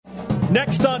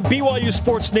Next on BYU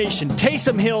Sports Nation,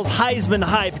 Taysom Hill's Heisman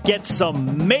hype gets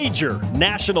some major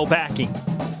national backing.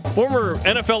 Former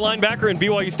NFL linebacker and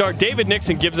BYU star David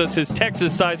Nixon gives us his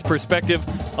Texas-sized perspective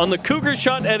on the Cougars'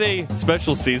 shot at a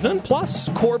special season. Plus,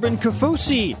 Corbin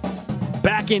Kaufusi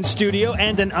back in studio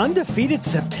and an undefeated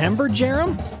September,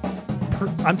 Jerem.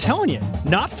 I'm telling you,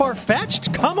 not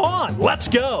far-fetched. Come on, let's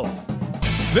go.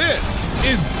 This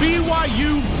is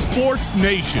BYU Sports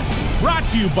Nation, brought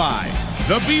to you by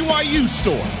The BYU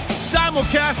Store,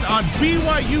 simulcast on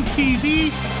BYU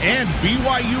TV and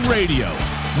BYU Radio.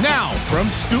 Now, from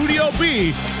Studio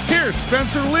B, here's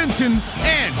Spencer Linton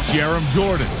and Jerem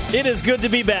Jordan. It is good to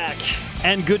be back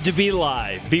and good to be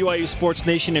live. BYU Sports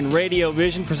Nation and Radio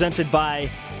Vision, presented by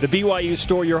The BYU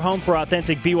Store, your home for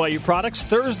authentic BYU products.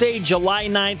 Thursday, July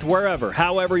 9th, wherever,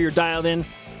 however you're dialed in.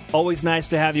 Always nice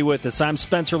to have you with us. I'm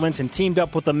Spencer Linton, teamed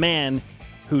up with a man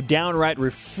who downright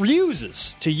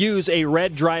refuses to use a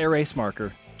red dry erase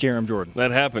marker, Jerem Jordan.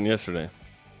 That happened yesterday.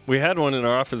 We had one in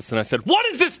our office, and I said, "What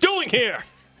is this doing here?"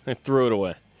 I threw it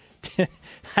away.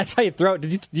 That's how you throw it.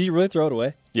 Did you really throw it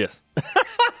away? Yes.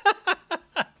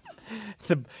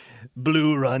 The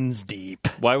blue runs deep.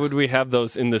 Why would we have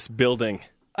those in this building?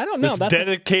 I don't know. This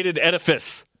dedicated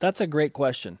edifice. That's a great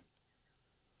question.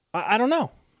 I don't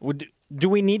know. Do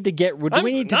we need to get? Do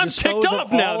we need to dispose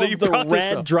of all of the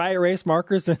red dry erase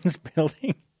markers in this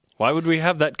building? Why would we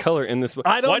have that color in this?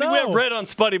 I don't know. Why do we have red on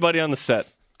Spuddy Buddy on the set?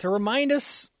 To remind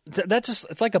us. That's just,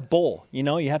 it's like a bowl, you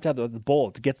know? You have to have the bowl.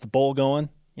 It gets the bowl going.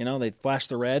 You know, they flash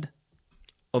the red.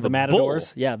 Oh, the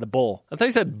Matadors. Bowl? Yeah, the bowl. I thought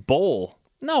you said bowl.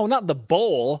 No, not the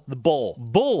bowl. The bowl.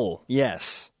 Bull.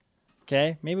 Yes.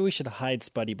 Okay, maybe we should hide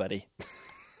Spuddy Buddy.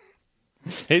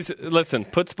 Hey, listen,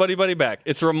 put Spuddy Buddy back.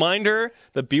 It's a reminder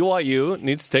that BYU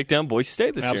needs to take down Boise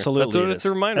State this year. Absolutely. That's what it's a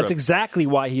reminder That's of. exactly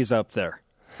why he's up there.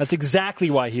 That's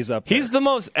exactly why he's up there. He's the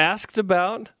most asked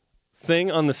about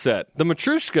thing on the set. The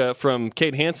Matryoshka from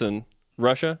Kate Hansen,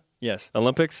 Russia. Yes.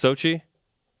 Olympics, Sochi.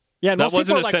 Yeah, that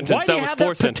wasn't a like, sentence. Why do you that was have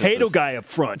four that potato sentences. guy up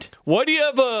front? Why do you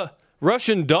have a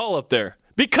Russian doll up there?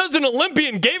 Because an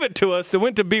Olympian gave it to us that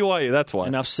went to BYU. That's why.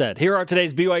 Enough said. Here are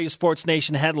today's BYU Sports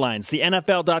Nation headlines. The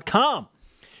NFL.com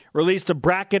released a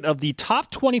bracket of the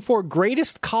top 24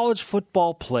 greatest college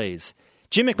football plays.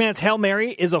 Jim McMahon's Hail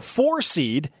Mary is a 4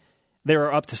 seed. There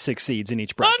are up to 6 seeds in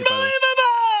each bracket.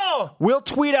 Unbelievable! We'll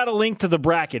tweet out a link to the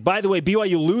bracket. By the way,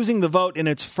 BYU losing the vote in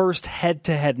its first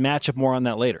head-to-head matchup. More on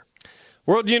that later.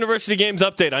 World University Games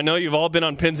update. I know you've all been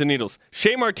on pins and needles.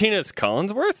 Shea Martinez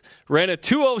Collinsworth ran a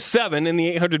 2:07 in the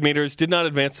 800 meters, did not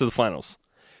advance to the finals.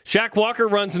 Shaq Walker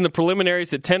runs in the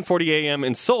preliminaries at 10:40 a.m.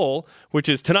 in Seoul, which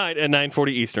is tonight at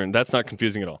 9:40 Eastern. That's not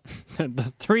confusing at all.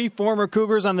 The 3 former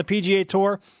Cougars on the PGA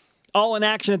Tour, all in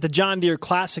action at the John Deere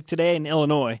Classic today in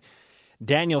Illinois.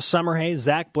 Daniel Summerhays,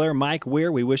 Zach Blair, Mike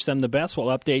Weir, we wish them the best. We'll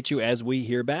update you as we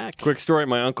hear back. Quick story,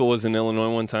 my uncle was in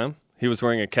Illinois one time. He was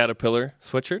wearing a Caterpillar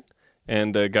sweatshirt,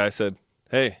 and a guy said,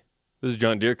 "Hey, this is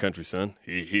John Deere country, son."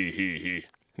 He.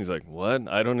 He's like, "What?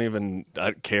 I don't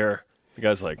care." The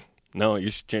guy's like, "No,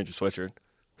 you should change your sweatshirt."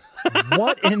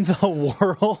 What in the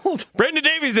world? Brandon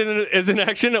Davies is in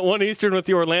action at 1 Eastern with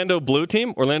the Orlando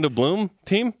Bloom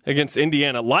team against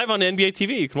Indiana. Live on NBA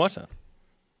TV. You can watch that.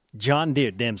 John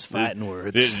Deere, them's fighting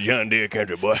words. This is John Deere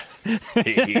country, boy.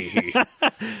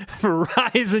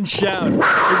 Rise and shout.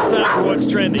 It's time for What's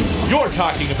Trending. You're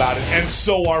talking about it, and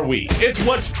so are we. It's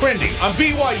What's Trending on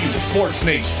BYU Sports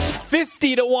Nation.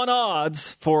 50-1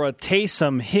 odds for a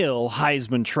Taysom Hill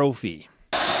Heisman Trophy.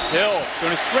 Hill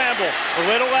going to scramble. A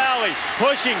little alley.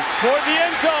 Pushing toward the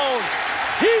end zone.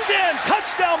 He's in.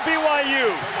 Touchdown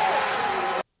BYU.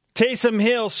 Taysom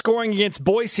Hill scoring against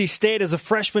Boise State as a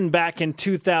freshman back in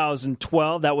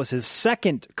 2012. That was his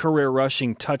second career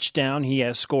rushing touchdown. He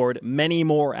has scored many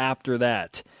more after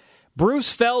that.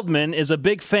 Bruce Feldman is a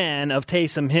big fan of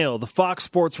Taysom Hill. The Fox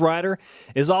Sports writer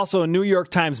is also a New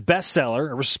York Times bestseller,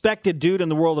 a respected dude in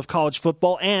the world of college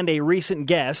football, and a recent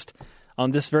guest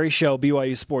on this very show,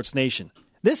 BYU Sports Nation.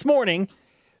 This morning,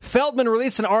 Feldman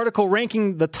released an article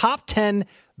ranking the top 10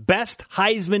 best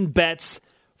Heisman bets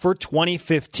for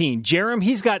 2015. Jerem,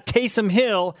 he's got Taysom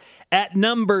Hill at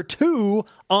number 2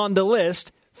 on the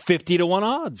list, 50-1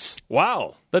 odds.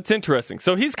 Wow, that's interesting.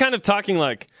 So he's kind of talking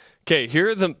like, okay,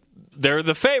 they're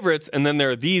the favorites, and then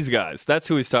there are these guys. That's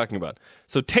who he's talking about.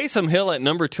 So Taysom Hill at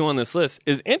number 2 on this list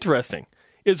is interesting.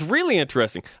 It's really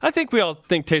interesting. I think we all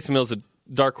think Taysom Hill's a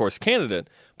dark horse candidate,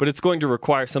 but it's going to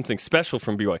require something special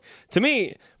from BYU. To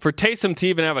me, for Taysom to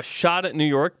even have a shot at New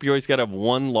York, BYU's got to have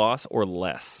 1 loss or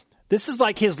less. This is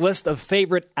like his list of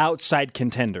favorite outside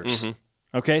contenders.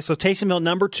 Okay, so Taysom Hill,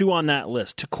 number 2 on that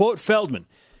list. To quote Feldman,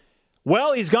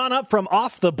 Well, he's gone up from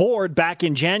off the board back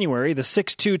in January. The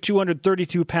 6'2",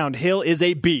 232-pound Hill is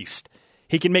a beast.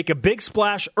 He can make a big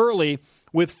splash early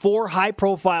with 4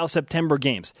 high-profile September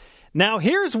games. Now,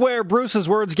 here's where Bruce's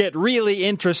words get really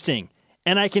interesting.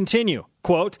 And I continue,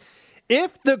 quote,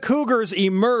 if the Cougars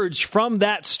emerge from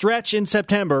that stretch in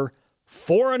September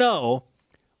 4-0,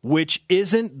 which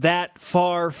isn't that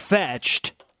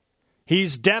far-fetched,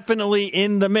 he's definitely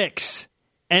in the mix,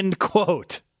 end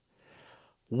quote.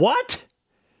 What?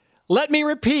 Let me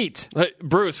repeat. Hey,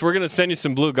 Bruce, we're going to send you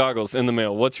some blue goggles in the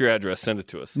mail. What's your address? Send it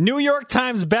to us. New York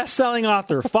Times bestselling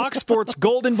author, Fox Sports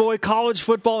Golden Boy college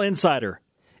football insider.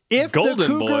 If the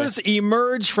Cougars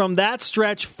emerge from that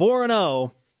stretch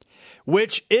 4-0,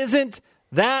 which isn't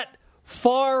that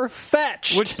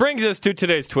far-fetched. Which brings us to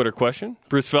today's Twitter question.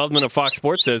 Bruce Feldman of Fox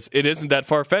Sports says, it isn't that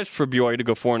far-fetched for BYU to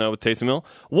go 4-0 with Taysom Hill.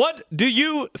 What do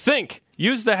you think?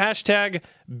 Use the hashtag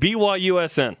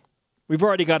BYUSN. We've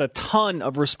already got a ton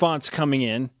of response coming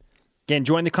in. Again,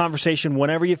 join the conversation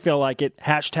whenever you feel like it.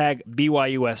 Hashtag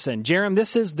BYUSN. Jerem,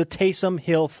 this is the Taysom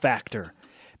Hill factor.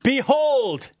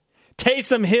 Behold,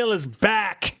 Taysom Hill is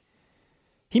back.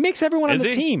 He makes everyone on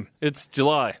the team. It's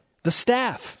July. The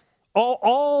staff.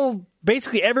 All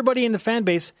basically everybody in the fan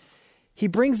base. He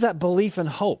brings that belief and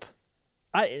hope.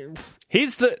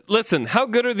 Listen, how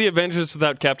good are the Avengers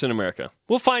without Captain America?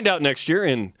 We'll find out next year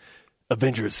in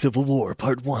Avengers Civil War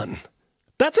Part 1.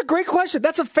 That's a great question.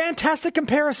 That's a fantastic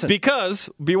comparison. Because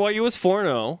BYU was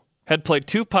 4-0, had played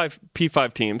 2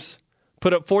 P5 teams,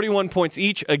 put up 41 points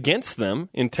each against them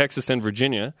in Texas and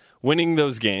Virginia, winning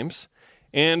those games,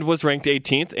 and was ranked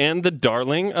 18th and the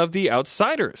darling of the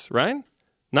outsiders, right?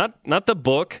 Not the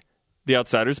book, the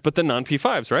outsiders, but the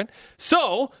non-P5s, right?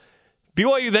 So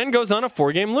BYU then goes on a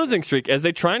 4-game losing streak as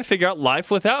they try and figure out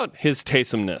life without his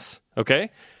Taysomness,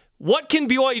 okay? What can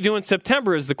BYU do in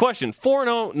September is the question.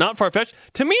 4-0, not far-fetched.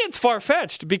 To me, it's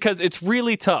far-fetched because it's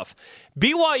really tough.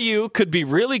 BYU could be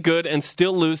really good and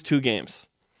still lose 2 games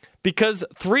because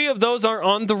 3 of those are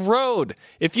on the road.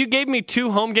 If you gave me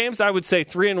 2 home games, I would say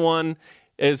 3-1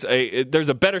 there's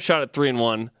a better shot at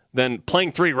 3-1 than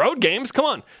playing 3 road games. Come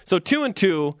on. So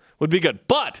 2-2 would be good.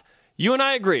 But you and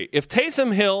I agree. If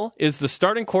Taysom Hill is the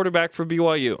starting quarterback for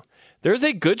BYU, there's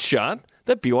a good shot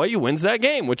that BYU wins that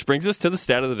game, which brings us to the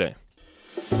stat of the day.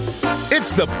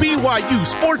 It's the BYU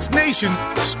Sports Nation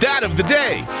stat of the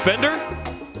day. Spender,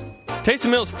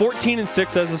 Taysom Hill is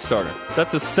 14-6 as a starter.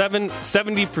 That's a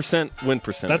 70% win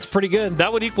percentage. That's pretty good.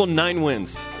 That would equal 9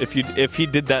 wins if he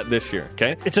did that this year,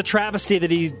 okay? It's a travesty that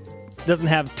he doesn't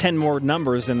have 10 more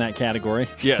numbers in that category.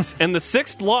 Yes, and the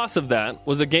 6th loss of that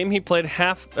was a game he played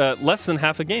less than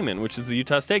half a game in, which is the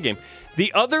Utah State game.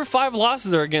 The other 5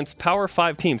 losses are against Power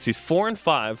 5 teams. He's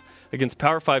 4-5 against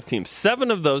Power 5 teams.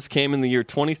 7 of those came in the year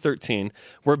 2013,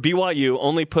 where BYU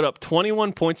only put up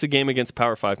 21 points a game against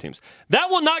Power 5 teams. That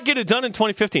will not get it done in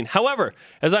 2015. However,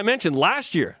 as I mentioned,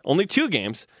 last year, only 2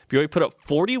 games, BYU put up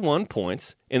 41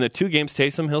 points in the 2 games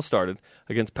Taysom Hill started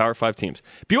against Power 5 teams.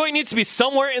 BYU needs to be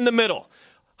somewhere in the middle.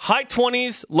 High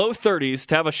 20s, low 30s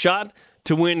to have a shot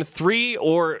to win 3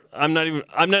 or I'm not even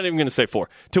going to say 4.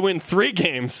 To win 3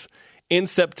 games in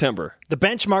September. The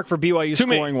benchmark for BYU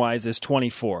scoring-wise is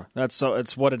 24.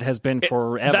 It's what it has been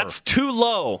forever. That's too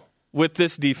low with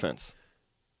this defense.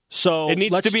 So it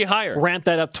needs to be higher. Ramp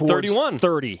that up towards 31.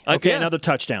 30. Okay, another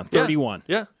touchdown. 31.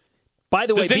 Yeah. By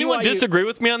the way, does anyone disagree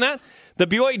with me on that? The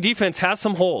BYU defense has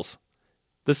some holes.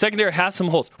 The secondary has some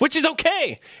holes, which is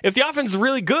okay. If the offense is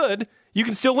really good, you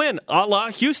can still win, a la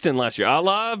Houston last year, a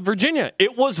la Virginia.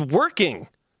 It was working.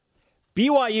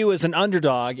 BYU is an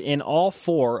underdog in all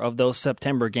 4 of those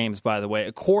September games, by the way,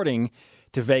 according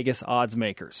to Vegas odds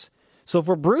makers. So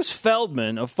for Bruce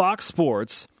Feldman of Fox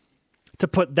Sports to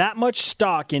put that much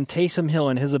stock in Taysom Hill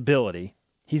and his ability,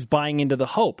 he's buying into the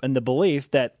hope and the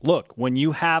belief that, look, when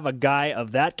you have a guy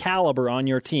of that caliber on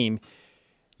your team,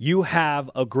 you have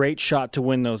a great shot to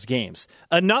win those games.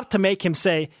 Enough to make him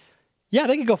say, yeah,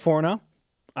 they could go 4-0.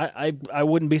 I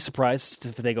wouldn't be surprised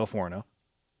if they go 4-0.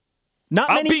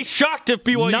 I'll be shocked if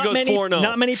BYU goes 4-0.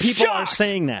 Not many people are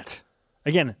saying that.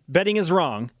 Again, betting is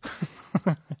wrong.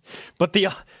 but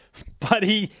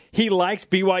he likes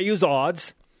BYU's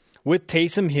odds with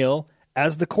Taysom Hill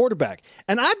as the quarterback.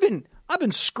 And I've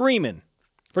been screaming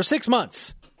for 6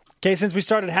 months. Okay, since we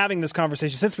started having this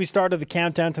conversation, since we started the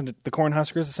countdown to the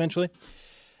Cornhuskers, essentially,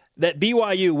 that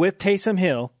BYU with Taysom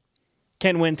Hill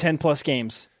can win 10-plus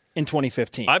games in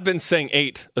 2015. I've been saying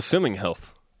 8, assuming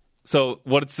health. So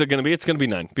what's it going to be? It's going to be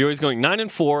 9. BYU's going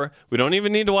 9-4. We don't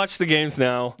even need to watch the games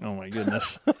now. Oh, my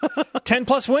goodness.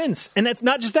 10-plus wins. And that's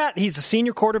not just that. He's a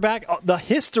senior quarterback. The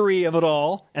history of it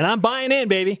all. And I'm buying in,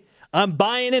 baby. I'm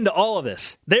buying into all of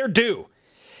this. They're due.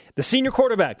 The senior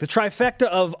quarterback, the trifecta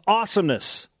of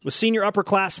awesomeness with senior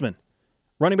upperclassmen,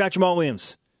 running back Jamal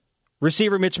Williams,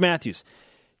 receiver Mitch Matthews.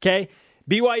 Okay?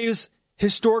 BYU's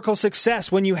historical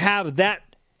success when you have that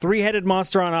three-headed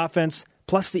monster on offense,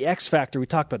 plus the X factor we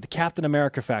talked about, the Captain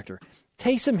America factor.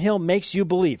 Taysom Hill makes you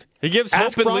believe. He gives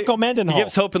Ask hope Bronco Mendenhall. He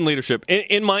gives hope and leadership.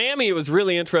 In Miami, it was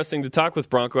really interesting to talk with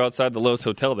Bronco outside the Lowe's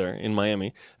Hotel there in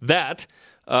Miami. What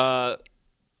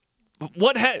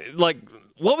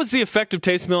was the effect of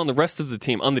Taysom Hill on the rest of the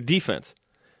team, on the defense?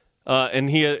 And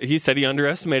he said he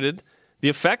underestimated the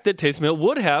effect that Taysom Hill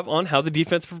would have on how the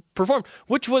defense performed,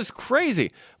 which was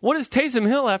crazy. What does Taysom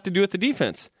Hill have to do with the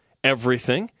defense?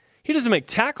 Everything. He doesn't make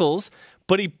tackles,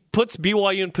 but he puts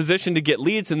BYU in position to get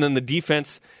leads, and then the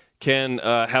defense can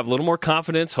have a little more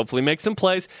confidence, hopefully make some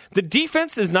plays. The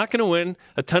defense is not going to win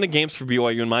a ton of games for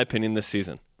BYU, in my opinion, this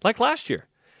season, like last year.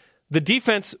 The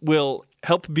defense will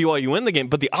help BYU win the game,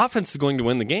 but the offense is going to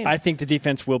win the game. I think the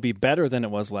defense will be better than it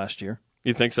was last year.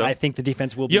 You think so? I think the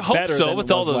defense will be better than it was last year. You hope so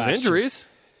with all those injuries.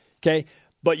 Okay,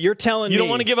 but you're telling me... You don't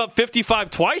want to give up 55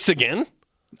 twice again.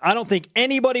 I don't think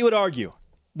anybody would argue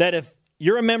that if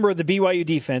you're a member of the BYU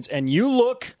defense and you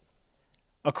look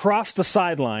across the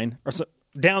sideline, or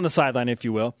down the sideline, if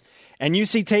you will, and you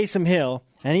see Taysom Hill,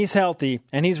 and he's healthy,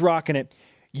 and he's rocking it,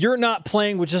 you're not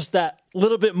playing with just that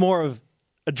little bit more of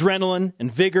adrenaline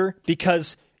and vigor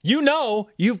because you know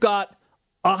you've got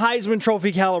a Heisman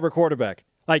Trophy caliber quarterback.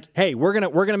 Like, hey, we're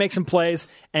gonna make some plays,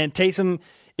 and Taysom,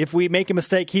 if we make a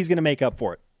mistake, he's gonna make up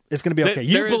for it. It's gonna be okay.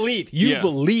 You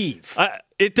believe.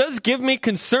 It does give me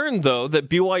concern, though, that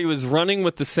BYU is running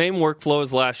with the same workflow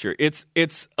as last year.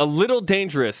 It's a little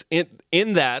dangerous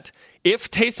in that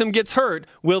if Taysom gets hurt,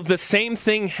 will the same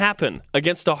thing happen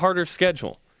against a harder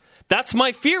schedule? That's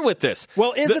my fear with this.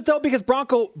 Well, is it, though? Because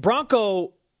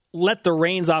Bronco let the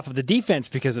reins off of the defense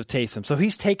because of Taysom, so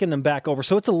he's taken them back over.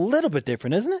 So it's a little bit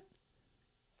different, isn't it?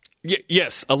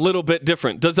 Yes, a little bit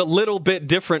different. Does a little bit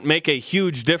different make a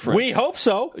huge difference? We hope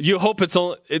so. You hope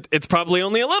it's probably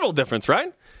only a little difference,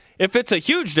 right? If it's a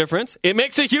huge difference, it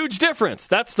makes a huge difference.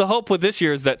 That's the hope with this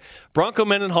year, is that Bronco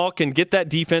Mendenhall can get that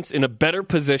defense in a better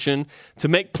position to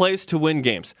make plays to win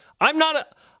games.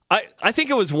 I think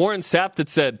it was Warren Sapp that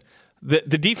said that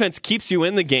the defense keeps you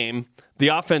in the game, the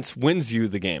offense wins you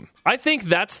the game. I think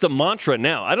that's the mantra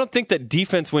now. I don't think that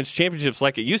defense wins championships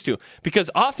like it used to, because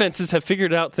offenses have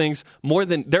figured out things more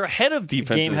than they're ahead of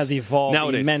defenses. The game has evolved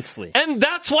nowadays. Immensely. And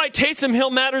that's why Taysom Hill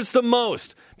matters the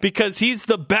most, because he's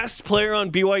the best player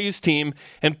on BYU's team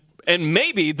and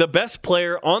maybe the best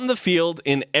player on the field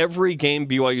in every game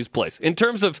BYU's plays. In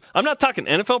terms of, I'm not talking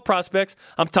NFL prospects,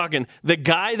 I'm talking the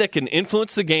guy that can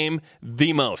influence the game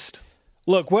the most.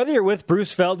 Look, whether you're with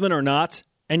Bruce Feldman or not,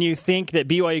 and you think that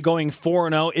BYU going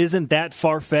 4-0 isn't that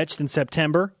far-fetched in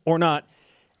September or not,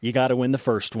 you got to win the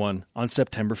first one on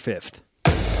September 5th.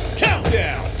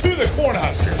 Countdown to the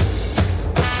Cornhuskers.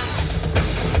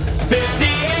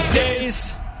 58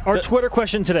 days. Our Twitter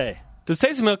question today. Does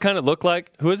Taysom Hill kind of look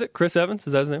like, who is it? Chris Evans?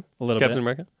 Is that his name? A little Captain bit.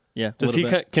 America? Yeah, Does he?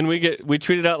 Can we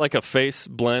tweeted out like a face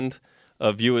blend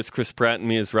of you as Chris Pratt and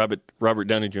me as Robert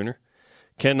Downey Jr.?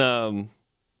 Can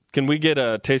we get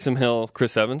a Taysom Hill,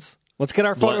 Chris Evans? Let's get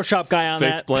our Photoshop guy on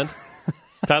face that. Blend.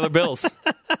 Tyler Bills.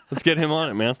 Let's get him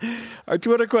on it, man. Our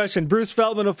Twitter question. Bruce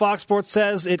Feldman of Fox Sports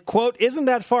says it, quote, isn't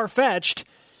that far-fetched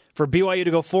for BYU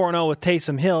to go 4-0 with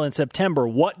Taysom Hill in September.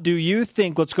 What do you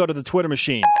think? Let's go to the Twitter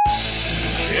machine.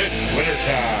 It's Twitter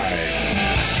time.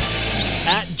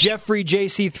 At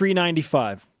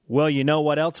JeffreyJC395. Well, you know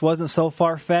what else wasn't so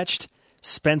far-fetched?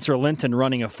 Spencer Linton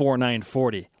running a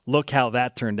 4.940. Look how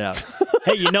that turned out.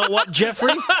 Hey, you know what,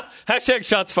 Jeffrey? Hashtag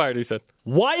shots fired, he said.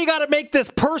 Why you got to make this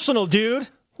personal, dude?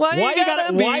 Why you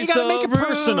gotta make it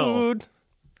personal?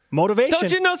 Motivation.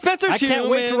 Don't you know Spencer's I can't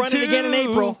wait to run it again in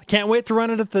April. Can't wait to run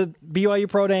it at the BYU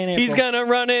Pro Day in April. He's going to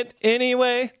run it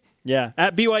anyway. Yeah,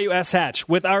 at BYU S Hatch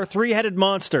with our three-headed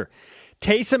monster.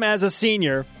 Taysom as a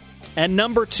senior and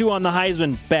number 2 on the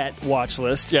Heisman bet watch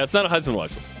list. Yeah, it's not a Heisman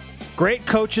watch list. Great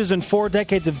coaches and 4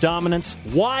 decades of dominance.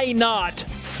 Why not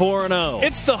 4-0?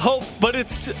 It's the hope, but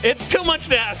it's too much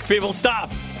to ask, people.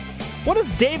 Stop. What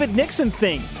does David Nixon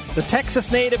think? The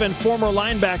Texas native and former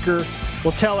linebacker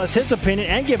will tell us his opinion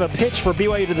and give a pitch for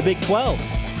BYU to the Big 12.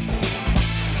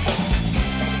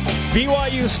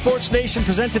 BYU Sports Nation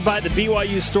presented by the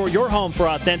BYU Store, your home for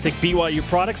authentic BYU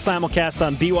products. Simulcast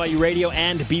on BYU Radio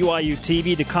and BYU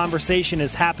TV. The conversation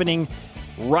is happening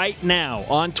right now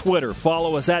on Twitter.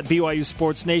 Follow us at BYU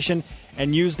Sports Nation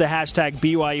and use the hashtag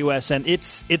BYUSN.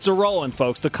 It's a rolling,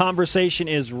 folks. The conversation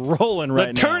is rolling right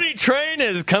now. The tourney train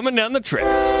is coming down the tracks.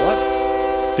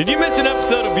 What? Did you miss an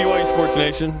episode of BYU Sports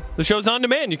Nation? The show's on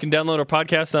demand. You can download our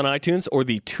podcast on iTunes or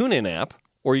the TuneIn app.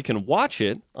 or you can watch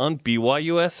it on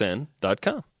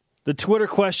BYUSN.com. The Twitter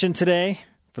question today,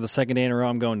 for the second day in a row,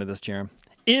 I'm going to this, Jerem,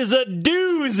 is a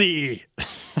doozy.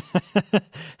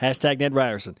 Hashtag Ned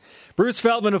Ryerson. Bruce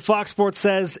Feldman of Fox Sports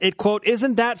says it, quote,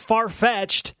 isn't that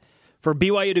far-fetched for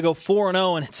BYU to go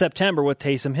 4-0 in September with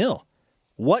Taysom Hill.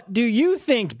 What do you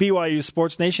think, BYU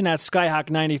Sports Nation? At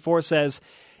Skyhawk94 says,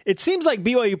 it seems like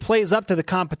BYU plays up to the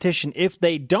competition. If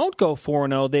they don't go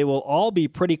 4-0, they will all be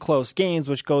pretty close games,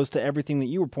 which goes to everything that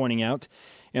you were pointing out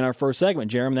in our first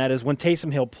segment, Jeremy. That is, when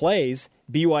Taysom Hill plays,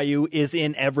 BYU is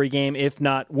in every game, if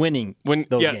not winning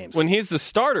those games. When he's the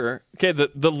starter, okay,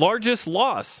 the largest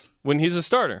loss when he's a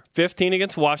starter, 15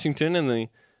 against Washington in the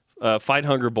Fight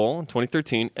Hunger Bowl in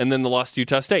 2013, and then the loss to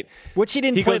Utah State. Which he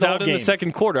didn't play the whole game. He goes out in the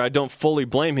second quarter. I don't fully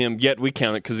blame him, yet we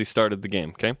count it because he started the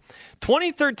game, okay?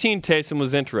 2013 Taysom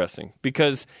was interesting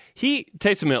because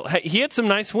Taysom Hill, he had some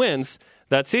nice wins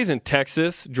that season.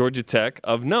 Texas, Georgia Tech,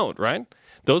 of note, right?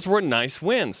 Those were nice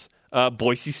wins.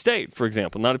 Boise State, for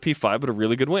example, not a P5, but a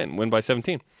really good win by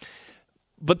 17.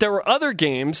 But there were other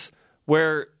games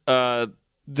where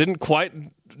didn't quite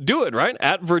do it, right?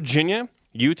 At Virginia,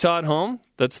 Utah at home,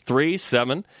 that's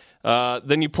 3-7.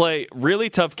 Then you play really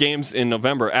tough games in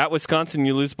November. At Wisconsin,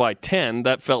 you lose by 10.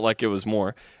 That felt like it was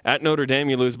more. At Notre Dame,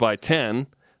 you lose by 10.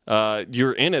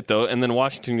 You're in it, though. And then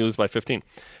Washington, you lose by 15.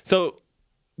 So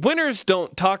winners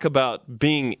don't talk about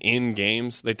being in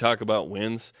games. They talk about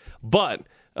wins. But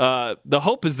the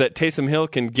hope is that Taysom Hill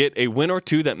can get a win or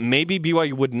two that maybe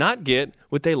BYU would not get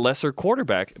with a lesser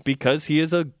quarterback because he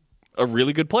is a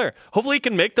really good player. Hopefully he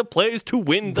can make the plays to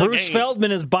win the game. Bruce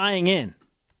Feldman is buying in.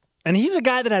 And he's a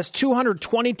guy that has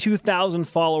 222,000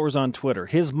 followers on Twitter.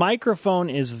 His microphone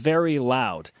is very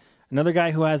loud. Another guy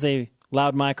who has a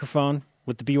loud microphone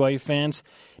with the BYU fans,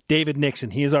 David Nixon.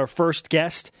 He is our first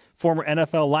guest, former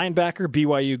NFL linebacker,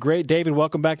 BYU great. David,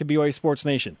 welcome back to BYU Sports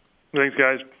Nation. Thanks,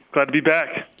 guys. Glad to be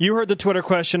back. You heard the Twitter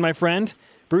question, my friend.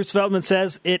 Bruce Feldman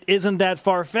says it isn't that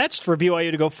far-fetched for BYU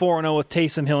to go 4-0 with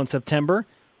Taysom Hill in September.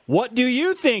 What do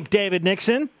you think, David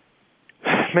Nixon?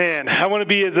 Man, I want to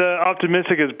be as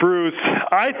optimistic as Bruce.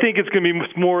 I think it's going to be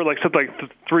more like something like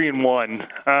 3-1.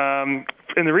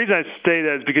 And the reason I say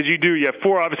that is because you have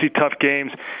four obviously tough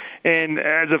games. And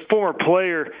as a former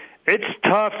player, it's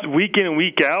tough week in and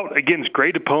week out against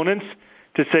great opponents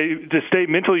to stay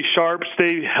mentally sharp,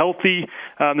 stay healthy.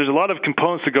 There's a lot of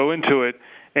components to go into it.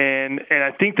 And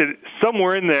I think that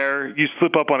somewhere in there you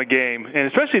slip up on a game, and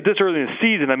especially this early in the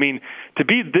season. I mean, to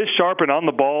be this sharp and on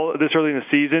the ball this early in the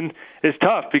season is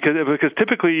tough because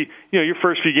typically, your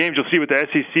first few games you'll see with the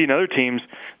SEC and other teams,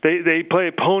 they play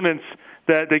opponents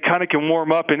that they kind of can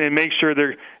warm up and make sure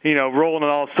they're rolling on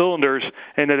all cylinders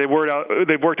and that they've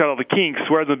worked out all the kinks.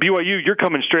 Whereas with BYU, you're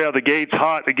coming straight out of the gates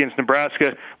hot against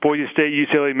Nebraska, Boise State,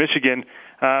 UCLA, Michigan.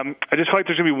 I just feel like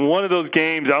there's going to be one of those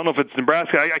games. I don't know if it's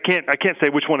Nebraska. I can't say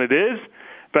which one it is,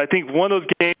 but I think one of those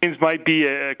games might be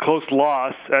a close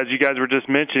loss, as you guys were just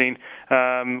mentioning,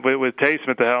 with Taysom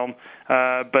at the helm.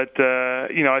 But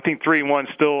I think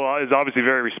 3-1 still is obviously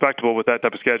very respectable with that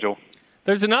type of schedule.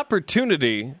 There's an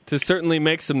opportunity to certainly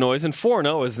make some noise, and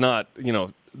 4-0 is not,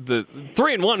 the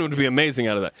 3-1 would be amazing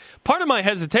out of that. Part of my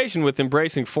hesitation with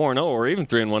embracing 4-0, or even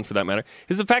 3-1 for that matter,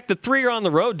 is the fact that 3 are on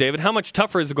the road, David. How much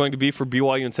tougher is it going to be for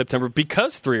BYU in September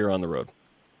because 3 are on the road?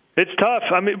 It's tough.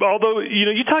 I mean, although,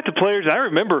 you talk to players, I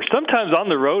remember sometimes on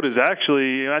the road is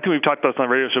actually, I think we've talked about this on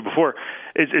the radio show before,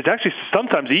 it's actually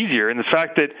sometimes easier in the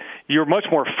fact that you're much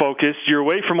more focused. You're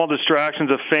away from all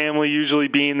distractions of family usually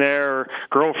being there, or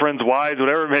girlfriends, wives,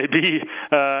 whatever it may be.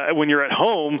 When you're at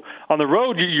home, on the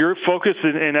road, you're focused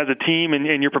and as a team,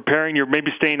 and you're preparing. You're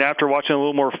maybe staying after watching a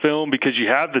little more film because you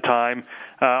have the time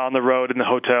on the road in the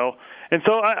hotel. And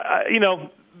so,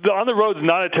 on the road is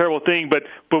not a terrible thing, but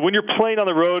when you're playing on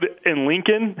the road in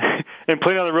Lincoln and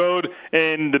playing on the road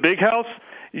in the Big House,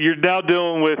 you're now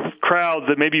dealing with crowds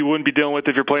that maybe you wouldn't be dealing with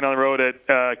if you're playing on the road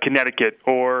at Connecticut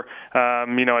or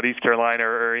at East Carolina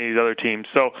or any of these other teams.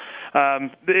 So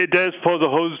it does pose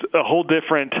a whole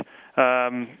different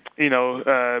challenge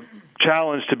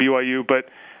to BYU, but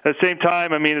at the same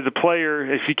time, I mean, as a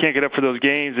player, if you can't get up for those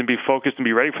games and be focused and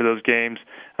be ready for those games,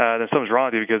 then something's wrong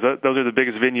with you because those are the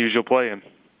biggest venues you'll play in.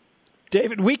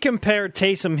 David, we compared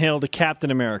Taysom Hill to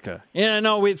Captain America. And I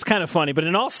know it's kind of funny, but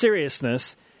in all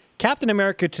seriousness, Captain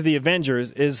America to the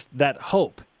Avengers is that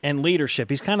hope and leadership.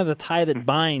 He's kind of the tie that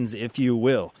binds, if you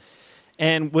will.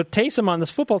 And with Taysom on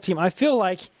this football team, I feel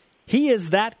like he is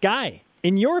that guy.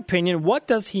 In your opinion, what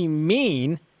does he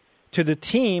mean to the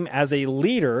team as a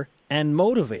leader and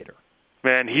motivator?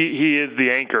 Man, he is the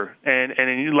anchor. And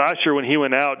last year when he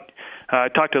went out, I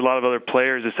talked to a lot of other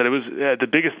players that said it was the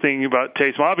biggest thing about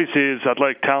Taysom. Obviously, his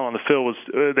athletic talent on the field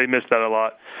was they missed that a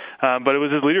lot. But it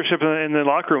was his leadership in the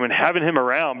locker room and having him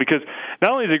around, because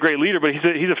not only is he a great leader, but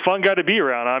he's a fun guy to be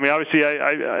around. I mean, obviously,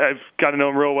 I've got to know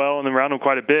him real well and around him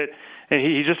quite a bit, and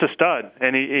he's just a stud,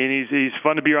 and he's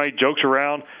fun to be around. He jokes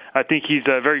around. I think he's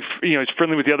he's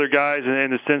friendly with the other guys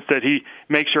in the sense that he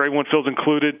makes sure everyone feels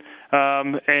included.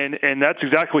 And that's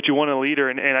exactly what you want in a leader.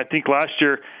 And I think last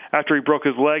year, after he broke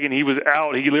his leg and he was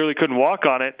out, he literally couldn't walk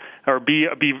on it or be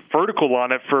vertical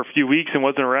on it for a few weeks and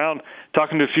wasn't around.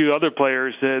 Talking to a few other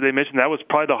players, they mentioned that was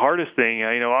probably the hardest thing.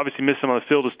 Obviously missing him on the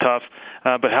field is tough,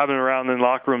 but having him around in the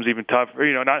locker room is even tough.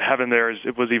 Not having him there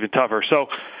was even tougher. So,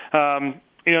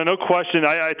 no question.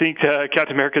 I think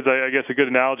Captain America is, I guess, a good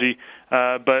analogy.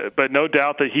 But no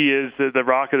doubt that he is the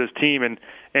rock of this team, and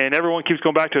everyone keeps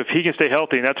going back to if he can stay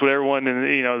healthy, and that's what everyone in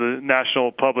the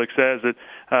national public says, that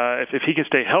if he can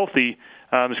stay healthy,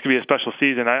 this could be a special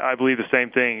season. I believe the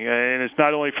same thing, and it's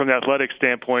not only from the athletic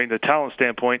standpoint, the talent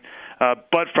standpoint,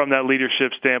 but from that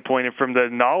leadership standpoint and from the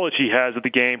knowledge he has of the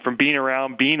game, from being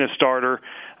around, being a starter,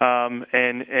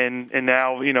 and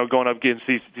now going up against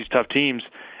these tough teams.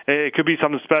 It could be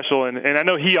something special, and I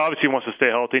know he obviously wants to stay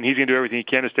healthy, and he's going to do everything he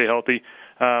can to stay healthy.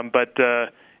 But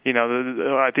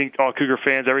I think all Cougar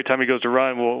fans, every time he goes to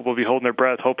run, will be holding their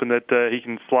breath, hoping that he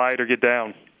can slide or get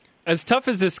down. As tough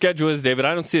as this schedule is, David,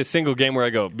 I don't see a single game where I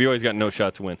go, BYU's got no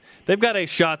shot to win. They've got a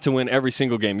shot to win every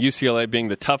single game, UCLA being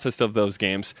the toughest of those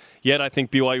games, yet I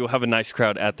think BYU will have a nice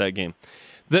crowd at that game.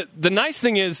 The nice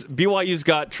thing is BYU's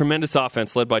got tremendous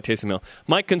offense led by Taysom Hill.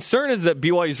 My concern is that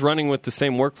BYU's running with the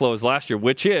same workflow as last year,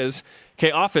 which is,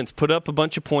 offense, put up a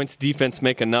bunch of points, defense,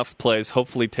 make enough plays,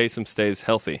 hopefully Taysom stays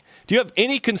healthy. Do you have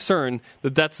any concern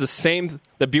that that's the same,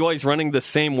 that BYU's running the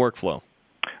same workflow?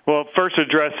 Well, first to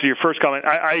address your first comment,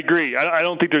 I agree. I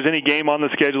don't think there's any game on the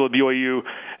schedule of BYU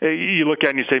you look at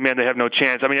and you say, man, they have no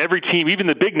chance. I mean, every team, even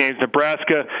the big names,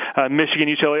 Nebraska, Michigan,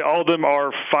 UCLA, all of them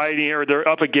are fighting or they're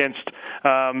up against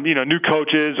new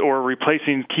coaches or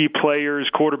replacing key players,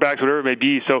 quarterbacks, whatever it may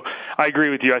be. So I agree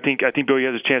with you. I think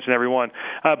BYU has a chance in every one.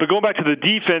 But going back to the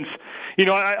defense,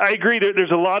 I agree.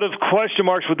 There's a lot of question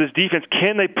marks with this defense.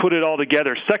 Can they put it all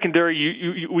together?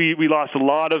 Secondary, we lost a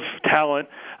lot of talent,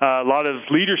 a lot of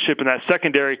leadership in that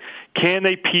secondary. Can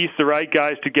they piece the right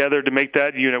guys together to make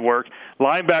that unit work?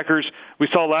 Linebackers, we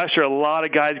saw last year a lot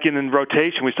of guys getting in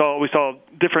rotation. We saw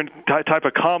different type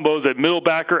of combos at middle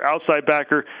backer, outside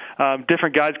backer,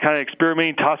 different guys kind of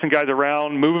experimenting, tossing guys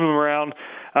around, moving them around.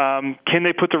 Can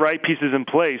they put the right pieces in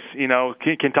place?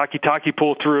 Can Taki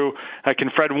pull through? Can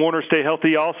Fred Warner stay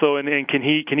healthy also? And can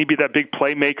he be that big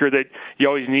playmaker that you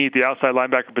always need at the outside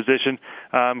linebacker position?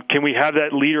 Can we have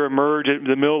that leader emerge at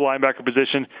the middle linebacker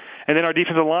position? And then our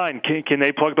defensive line, can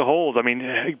they plug the holes? I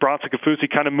mean, Bronson Kafusi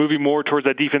kind of moving more towards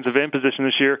that defensive end position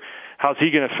this year. How's he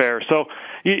going to fare? So,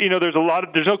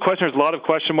 there's no question. There's a lot of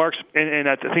question marks. And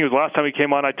I think it was the last time we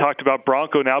came on, I talked about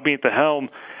Bronco now being at the helm.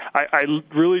 I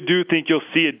really do think you'll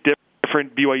see a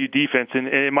different BYU defense, and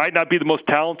it might not be the most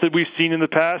talented we've seen in the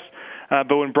past,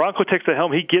 but when Bronco takes the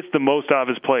helm, he gets the most out of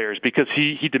his players because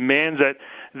he demands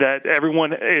that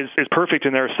everyone is perfect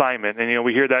in their assignment. And,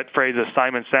 we hear that phrase,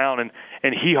 assignment sound,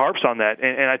 and he harps on that.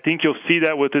 And I think you'll see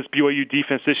that with this BYU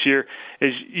defense this year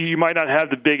is you might not have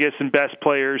the biggest and best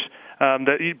players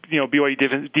that,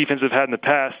 BYU defense have had in the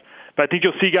past, but I think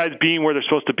you'll see guys being where they're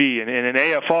supposed to be. And in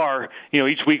AFR,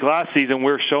 each week last season,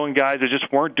 we're showing guys that just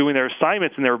weren't doing their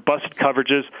assignments and they were busted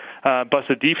coverages,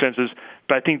 busted defenses.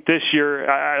 But I think this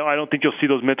year, I don't think you'll see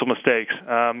those mental mistakes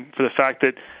for the fact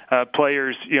that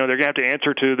players, they're going to have to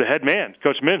answer to the head man,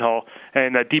 Coach Mendenhall,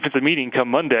 and that defensive meeting come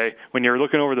Monday when you're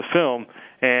looking over the film.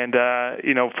 And,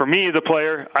 for me as a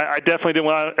player, I definitely did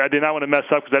not want to mess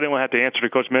up because I didn't want to have to answer to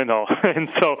Coach Mendenhall. And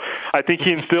so I think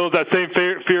he instills that same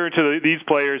fear into these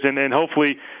players, and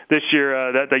hopefully this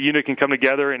year that unit can come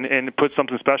together and put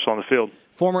something special on the field.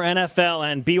 Former NFL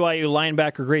and BYU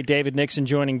linebacker great David Nixon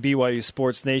joining BYU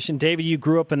Sports Nation. David, you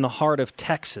grew up in the heart of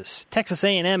Texas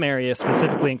A&M area,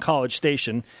 specifically in College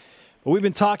Station. But we've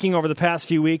been talking over the past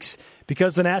few weeks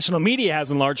because the national media has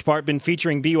in large part been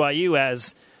featuring BYU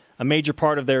as a major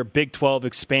part of their Big 12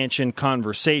 expansion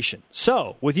conversation.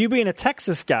 So, with you being a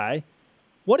Texas guy,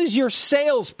 what is your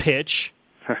sales pitch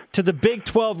to the Big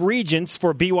 12 regents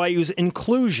for BYU's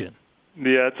inclusion?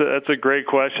 Yeah, that's a great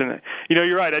question.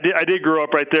 You're right. I did grow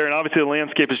up right there, and obviously the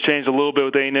landscape has changed a little bit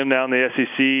with A&M now in the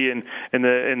SEC and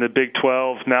the Big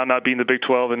 12 now not being the Big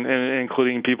 12 and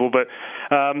including people. But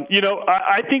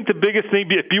I think the biggest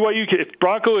thing, if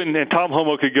Bronco and Tom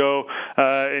Homo could go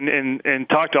and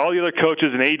talk to all the other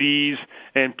coaches and ADs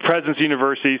and presidents of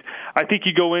universities, I think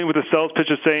you go in with a sales pitch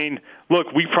of saying,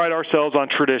 look, we pride ourselves on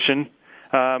tradition.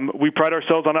 we pride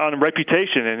ourselves on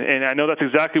reputation, and I know that's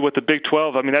exactly what the Big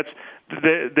 12. I mean, that's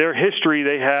their history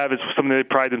they have is something they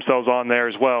pride themselves on there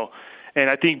as well. And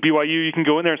I think BYU, you can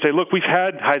go in there and say, look, we've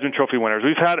had Heisman Trophy winners,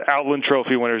 we've had Outland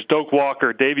Trophy winners, Doak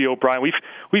Walker, Davey O'Brien.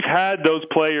 We've had those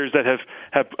players that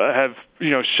have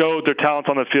showed their talents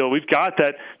on the field. We've got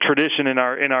that tradition in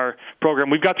our program.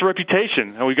 We've got the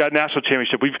reputation, and we've got national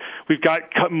championship. We've got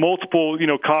multiple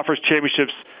conference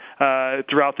championships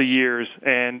throughout the years,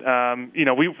 and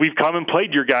we've come and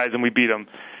played your guys and we beat them.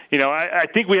 I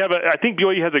think I think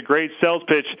BYU has a great sales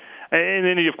pitch. And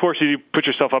then, of course, you put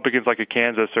yourself up against like a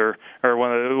Kansas or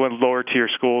one of the lower tier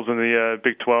schools in the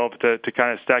Big 12 to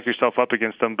kind of stack yourself up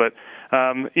against them. But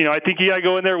I think you got to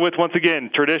go in there with, once again,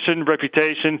 tradition,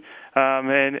 reputation,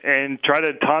 and try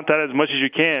to taunt that as much as you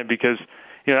can, because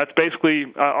that's basically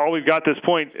all we've got at this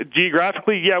point.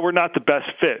 Geographically, yeah, we're not the best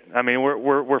fit. I mean,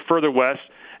 we're further west,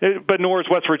 but nor is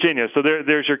West Virginia. So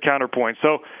there's your counterpoint.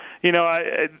 So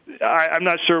I'm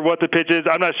not sure what the pitch is.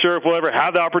 I'm not sure if we'll ever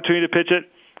have the opportunity to pitch it.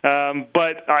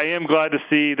 But I am glad to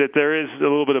see that there is a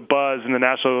little bit of buzz in the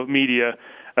national media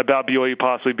about BYU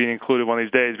possibly being included one of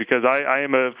these days, because I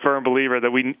am a firm believer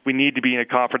that we need to be in a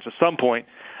conference at some point.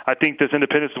 I think this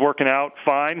independence is working out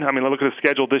fine. I mean, look at the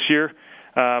schedule this year.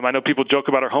 I know people joke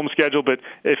about our home schedule, but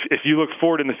if you look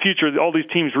forward in the future, all these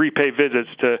teams repay visits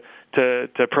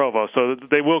to Provo, so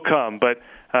they will come. But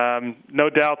no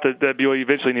doubt that BYU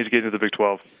eventually needs to get into the Big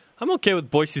 12. I'm okay with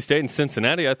Boise State and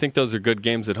Cincinnati. I think those are good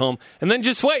games at home. And then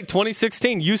just wait,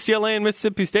 2016, UCLA and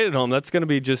Mississippi State at home. That's going to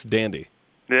be just dandy.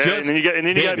 Yeah, and then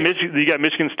you got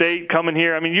Michigan State coming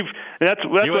here. I mean, that's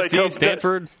USC, what I tell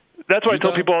Stanford. That's what I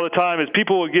tell people all the time is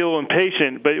people will get a little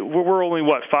impatient, but we're only,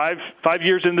 five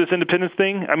years into this independence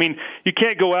thing? I mean, you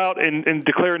can't go out and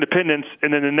declare independence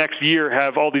and then the next year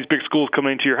have all these big schools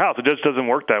coming into your house. It just doesn't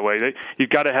work that way. You've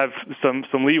got to have some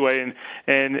leeway,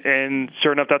 and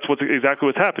sure enough, that's exactly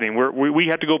what's happening. We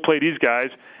have to go play these guys,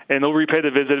 and they'll repay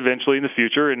the visit eventually in the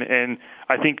future, and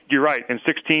I think you're right. In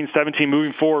 16, 17,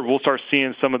 moving forward, we'll start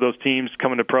seeing some of those teams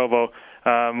coming to Provo.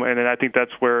 And then I think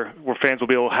that's where fans will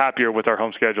be a little happier with our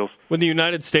home schedules. When the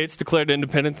United States declared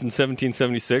independence in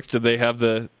 1776, did they have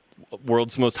the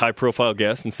world's most high-profile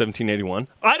guest in 1781?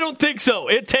 I don't think so.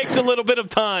 It takes a little bit of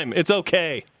time. It's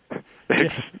okay.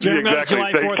 Jeremy got a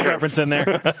July 4th reference in there.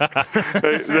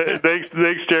 Thanks,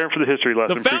 Jeremy, for the history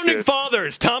lesson. The Founding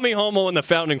Fathers, Tommy Homo and the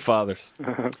Founding Fathers.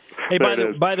 Hey,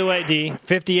 by the way, D,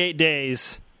 58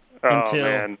 days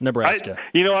until Nebraska.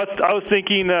 I was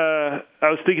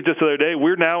thinking just the other day,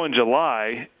 we're now in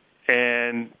July,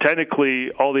 and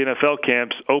technically all the NFL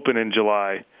camps open in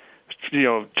July,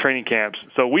 training camps.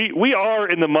 So we are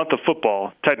in the month of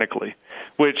football, technically,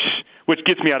 which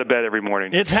gets me out of bed every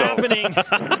morning. It's happening.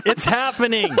 It's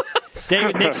happening.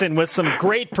 David Nixon with some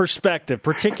great perspective,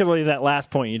 particularly that last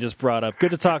point you just brought up.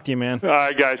 Good to talk to you, man. All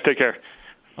right, guys. Take care.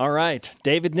 All right.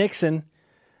 David Nixon.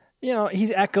 He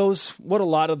echoes what a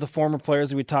lot of the former players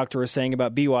that we talked to are saying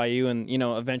about BYU and,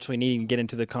 eventually needing to get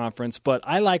into the conference. But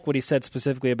I like what he said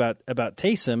specifically about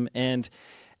Taysom. And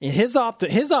his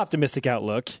optimistic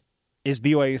outlook is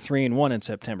BYU 3-1 in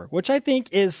September, which I think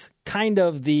is kind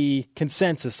of the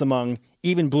consensus among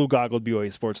even blue-goggled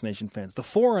BYU Sports Nation fans. The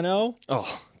 4-0.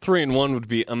 Oh, 3-1 would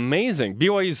be amazing.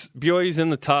 BYU's in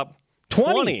the top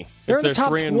 20. They're in the top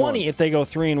 20 if they go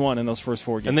 3-1 in those first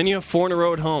four games. And then you have 4 in a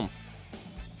row at home.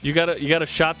 You got a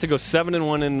shot to go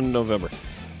 7-1 in November.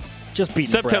 Just beat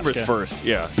September's Nebraska. first.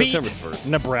 Yeah, September's first.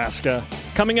 Nebraska.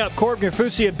 Coming up, Corbin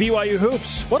Fusi at BYU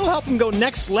Hoops. What'll help him go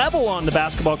next level on the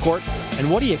basketball court, and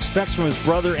what he expects from his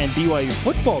brother and BYU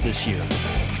football this year.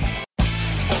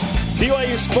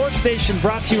 BYU Sports Station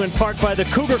brought to you in part by the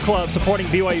Cougar Club, supporting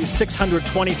BYU's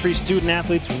 623 student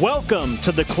athletes. Welcome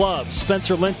to the club.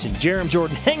 Spencer Linton, Jerem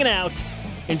Jordan hanging out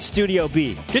in Studio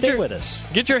B. Stay with us.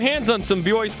 Get your hands on some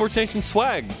BYU Sports Nation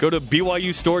swag. Go to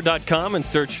BYUstore.com and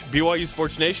search BYU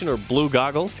Sports Nation or Blue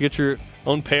Goggles to get your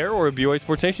own pair or a BYU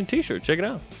Sports Nation t-shirt. Check it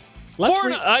out.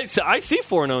 I see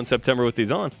 4-0 in September with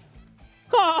these on.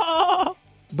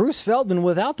 Bruce Feldman,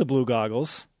 without the blue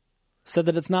goggles, said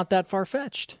that it's not that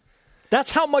far-fetched.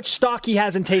 That's how much stock he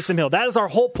has in Taysom Hill. That is our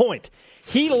whole point.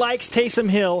 He likes Taysom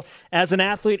Hill as an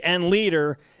athlete and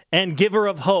leader and giver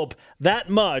of hope that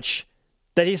much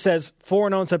that he says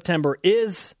 4-0 in September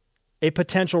is a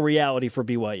potential reality for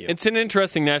BYU. It's an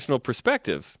interesting national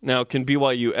perspective. Now, can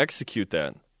BYU execute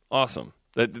that? Awesome.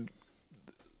 It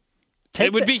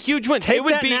would be a huge win. Take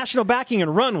that national backing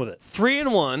and run with it.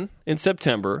 3-1 in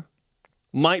September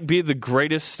might be the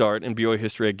greatest start in BYU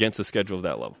history against a schedule of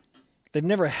that level. They've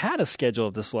never had a schedule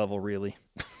of this level, really.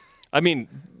 I mean,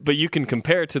 but you can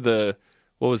compare it to the,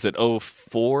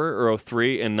 04 or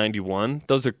 03 and 91?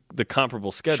 Those are the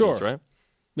comparable schedules, right?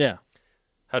 Yeah.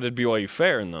 How did BYU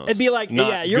fare in those? It'd be like,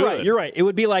 Not you're good. right. You're right. It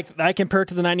would be like, I compare it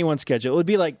to the 91 schedule. It would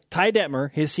be like Ty Detmer,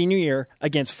 his senior year,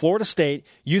 against Florida State,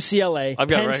 UCLA, I've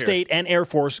got it Penn right State, and Air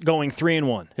Force going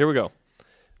 3-1. Here we go.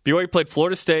 BYU played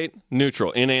Florida State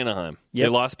neutral in Anaheim. Yep. They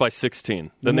lost by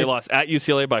 16. Then they lost at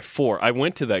UCLA by 4. I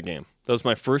went to that game. That was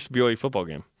my first BYU football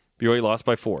game. BYU lost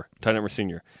by 4. Ty Detmer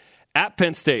senior. At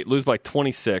Penn State, lose by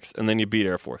 26, and then you beat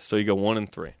Air Force. So you go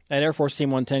 1-3. That Air Force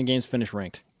team won 10 games, finished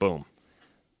ranked. Boom.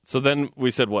 So then we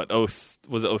said what? Was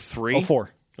it 03?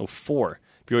 04. 04.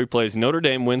 BYU plays Notre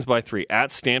Dame, wins by 3.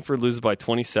 At Stanford, loses by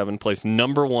 27. Plays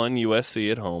number 1 USC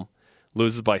at home,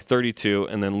 loses by 32,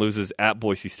 and then loses at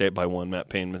Boise State by 1. Matt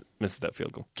Payne misses that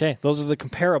field goal. Okay, those are the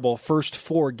comparable first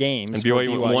 4 games. And for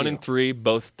BYU went 1-3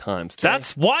 both times. Okay.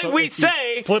 That's why So we if you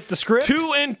say flip the script.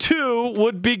 2-2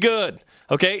 would be good.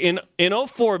 Okay, in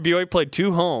 04, BYU played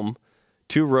 2 home,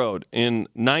 2 road. In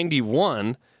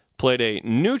 91, played a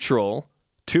neutral,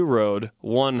 2 road,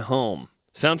 1 home.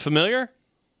 Sound familiar?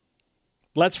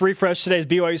 Let's refresh today's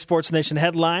BYU Sports Nation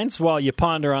headlines while you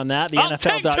ponder on that. The I'll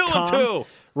take NFL.com 2-2.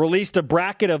 released a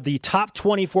bracket of the top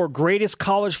 24 greatest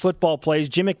college football plays.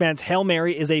 Jim McMahon's Hail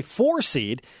Mary is a 4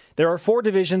 seed. There are 4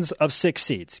 divisions of 6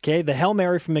 seeds. Okay, the Hail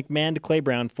Mary from McMahon to Clay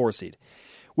Brown, 4 seed.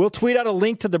 We'll tweet out a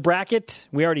link to the bracket.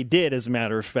 We already did, as a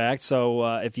matter of fact. So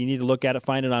if you need to look at it,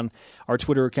 find it on our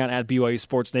Twitter account at BYU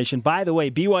Sports Nation. By the way,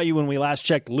 BYU, when we last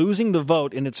checked, losing the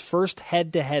vote in its first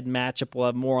head-to-head matchup. We'll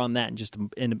have more on that in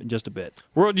just a bit.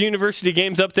 World University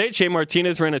Games update. Shea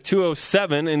Martinez ran a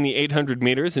 2:07 in the 800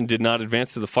 meters and did not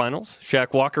advance to the finals.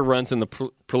 Shaq Walker runs in the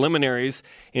preliminaries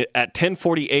at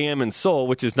 10:40 a.m. in Seoul,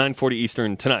 which is 9:40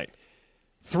 Eastern tonight.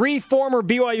 3 former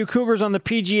BYU Cougars on the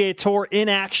PGA Tour in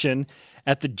action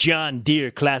at the John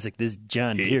Deere Classic. This is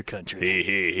John Deere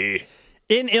country.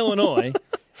 In Illinois,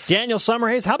 Daniel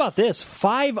Summerhays, how about this?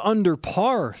 5 under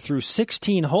par through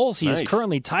 16 holes. He is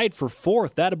currently tied for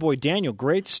 4th. That boy Daniel,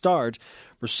 great start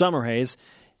for Summerhays.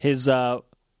 His fellow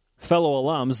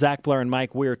alums, Zach Blair and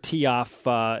Mike Weir, tee off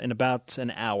in about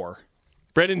an hour.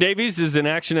 Brandon Davies is in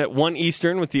action at 1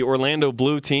 Eastern with the Orlando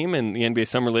Blue team in the NBA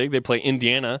Summer League. They play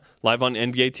Indiana live on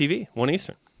NBA TV, 1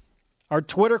 Eastern. Our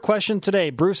Twitter question today,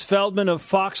 Bruce Feldman of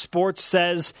Fox Sports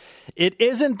says, it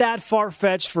isn't that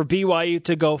far-fetched for BYU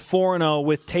to go 4-0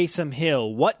 with Taysom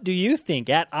Hill. What do you think?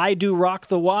 At I Do Rock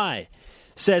the Y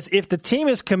says, if the team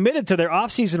is committed to their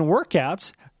offseason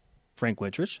workouts, Frank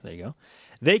Whitridge, there you go,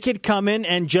 they could come in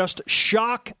and just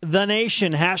shock the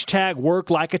nation. # work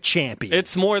like a champion.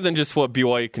 It's more than just what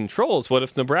BYU controls. What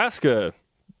if Nebraska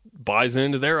buys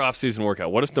into their offseason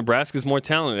workout? What if Nebraska's more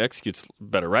talented, executes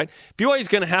better, right? BYU's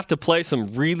going to have to play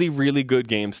some really, really good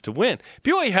games to win.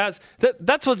 BYU has,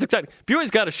 that's what's exciting.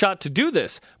 BYU's got a shot to do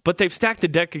this, but they've stacked the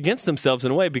deck against themselves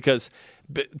in a way because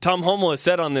Tom Holmoe has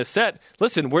said on this set,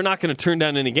 listen, we're not going to turn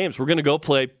down any games. We're going to go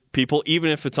play people even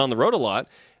if it's on the road a lot.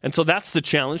 And so that's the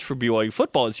challenge for BYU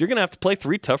football is you're going to have to play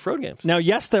 3 tough road games. Now,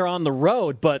 yes, they're on the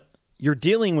road, but you're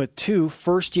dealing with 2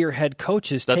 first-year head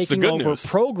coaches taking over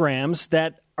programs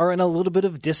that are in a little bit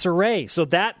of disarray. So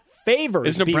that favors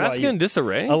Is Nebraska BYU. In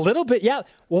disarray? A little bit, yeah.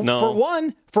 Well, No.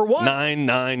 for one,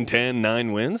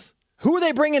 9 wins. who are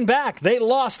they bringing back? They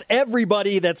lost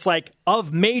everybody that's like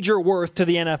of major worth to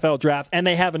the NFL draft, and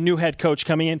they have a new head coach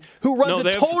coming in who runs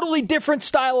a totally different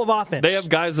style of offense. They have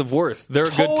guys of worth. They're a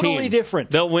good team. Totally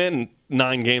different. They'll win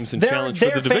 9 games and challenge for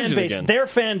the division again. Their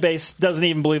fan base doesn't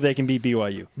even believe they can beat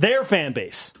BYU. Their fan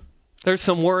base. There's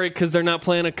some worry because they're not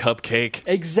playing a cupcake.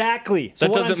 Exactly. So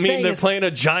That doesn't mean they're playing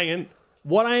a giant.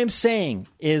 What I am saying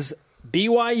is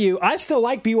BYU, I still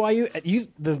like BYU.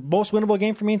 The most winnable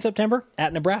game for me in September,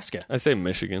 at Nebraska. I say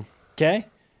Michigan. Okay?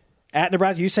 At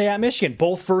Nebraska, you say at Michigan.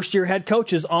 Both first-year head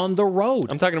coaches on the road.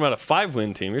 I'm talking about a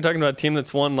 5-win team. You're talking about a team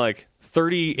that's won like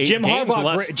 38 Jim games in the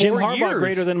last 4 Harbaugh years.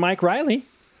 greater than Mike Riley.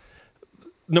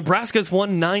 Nebraska's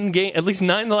won 9 games, at least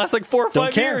 9 in the last like 4 or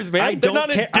 5 years, man. I don't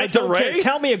care. I don't care.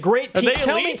 Tell me a great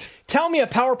team. Tell me a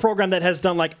power program that has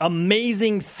done like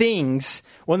amazing things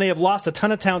when they have lost a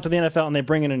ton of talent to the NFL and they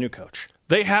bring in a new coach.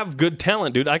 They have good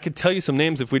talent, dude. I could tell you some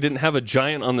names if we didn't have a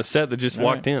giant on the set that just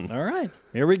walked in. All right.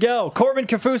 Here we go. Corbin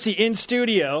Kaufusi in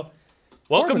studio.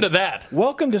 Welcome to that.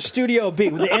 Welcome to Studio B.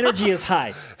 The energy is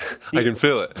high. I can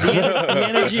feel it. The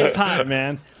energy is high,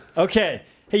 man. Okay.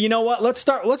 Hey, you know what? Let's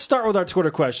start with our Twitter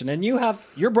question. And you have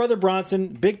your brother Bronson,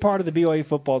 big part of the BYU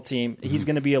football team. He's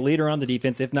going to be a leader on the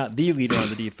defense, if not the leader on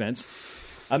the defense.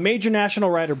 A major national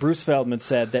writer, Bruce Feldman,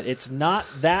 said that it's not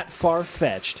that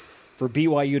far-fetched for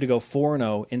BYU to go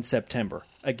 4-0 in September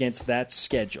against that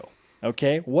schedule.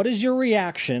 Okay? What is your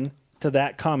reaction to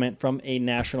that comment from a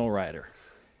national writer?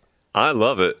 I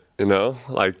love it.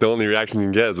 Like, the only reaction you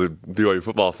can get as a BYU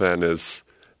football fan is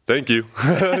thank you.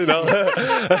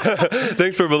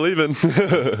 Thanks for believing.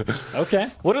 Okay.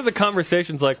 What are the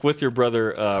conversations like with your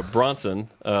brother Bronson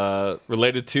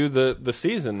related to the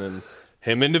season and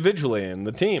him individually and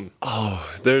the team? Oh,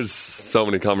 there's so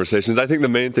many conversations. I think the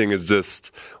main thing is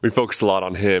just we focus a lot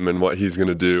on him and what he's going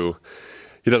to do.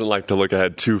 He doesn't like to look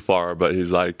ahead too far, but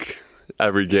he's like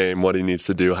every game, what he needs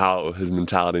to do, how his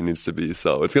mentality needs to be.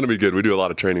 So it's going to be good. We do a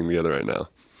lot of training together right now.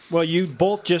 Well, you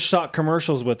both just shot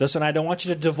commercials with us, and I don't want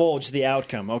you to divulge the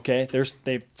outcome, okay?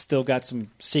 They've still got some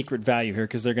secret value here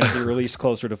because they're going to be released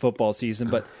closer to football season.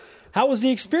 But how was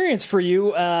the experience for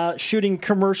you shooting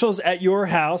commercials at your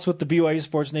house with the BYU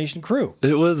Sports Nation crew?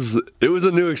 It was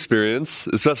a new experience,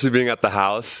 especially being at the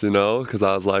house, because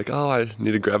I was like, I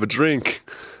need to grab a drink.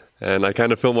 And I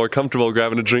kind of feel more comfortable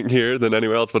grabbing a drink here than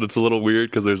anywhere else, but it's a little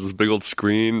weird because there's this big old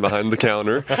screen behind the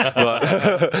counter.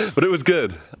 But it was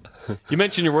good. You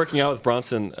mentioned you're working out with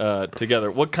Bronson together.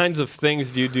 What kinds of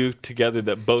things do you do together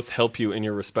that both help you in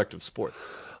your respective sports?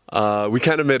 We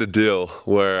kind of made a deal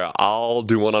where I'll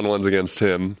do one-on-ones against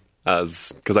him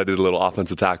because I did a little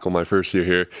offensive tackle my first year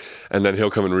here, and then he'll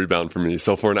come and rebound for me.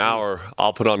 So for an hour,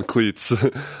 I'll put on cleats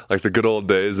like the good old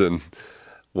days, and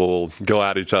we'll go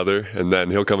at each other, and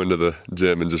then he'll come into the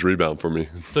gym and just rebound for me.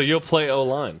 So you'll play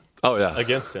O-line? Oh, yeah.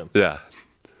 Against him? Yeah.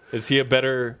 Is he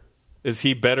better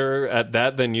at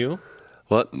that than you?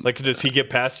 What? Like, does he get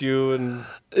past you? And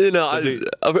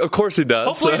of course he does.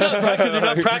 Hopefully he does, right? Because you're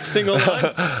not practicing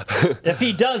O-line. If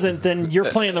he doesn't, then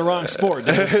you're playing the wrong sport.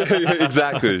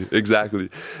 Exactly.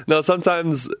 No,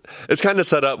 sometimes it's kind of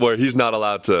set up where he's not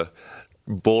allowed to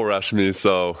bull rush me,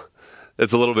 so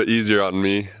it's a little bit easier on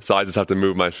me, so I just have to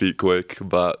move my feet quick,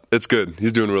 but it's good.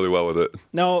 He's doing really well with it.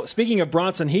 Now, speaking of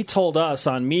Bronson, he told us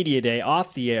on Media Day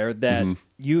off the air that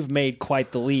you've made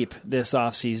quite the leap this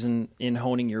offseason in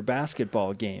honing your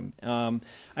basketball game.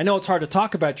 I know it's hard to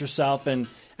talk about yourself, and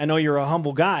I know you're a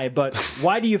humble guy, but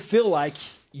why do you feel like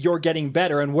you're getting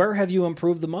better, and where have you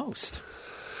improved the most?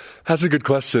 That's a good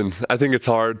question. I think it's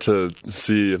hard to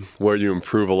see where you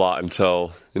improve a lot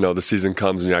until, the season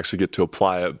comes and you actually get to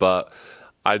apply it. But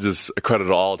I just credit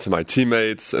it all to my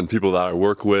teammates and people that I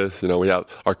work with. We have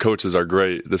our coaches are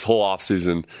great. This whole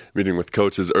offseason, meeting with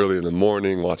coaches early in the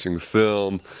morning, watching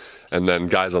film, and then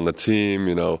guys on the team,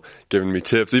 giving me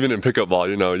tips. Even in pickup ball,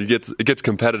 it gets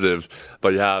competitive,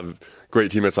 but you have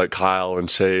great teammates like Kyle and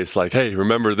Chase, like, hey,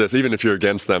 remember this. Even if you're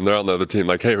against them, they're on the other team.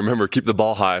 Like, hey, remember, keep the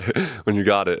ball high when you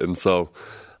got it. And so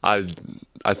I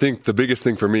think the biggest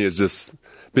thing for me is just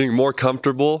being more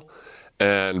comfortable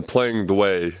and playing the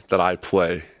way that I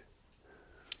play.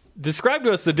 Describe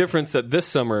to us the difference that this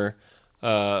summer,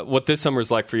 what this summer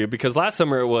is like for you. Because last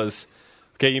summer it was,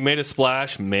 okay, you made a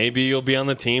splash, maybe you'll be on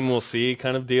the team, we'll see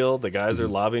kind of deal. The guys are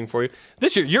lobbying for you.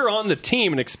 This year, you're on the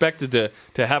team and expected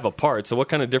to have a part. So what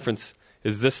kind of difference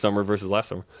is this summer versus last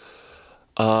summer?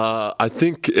 I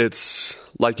think it's,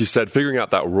 like you said, figuring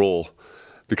out that role.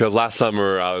 Because last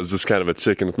summer, I was just kind of a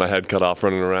chicken with my head cut off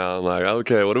running around like,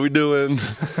 okay, what are we doing?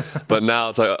 But now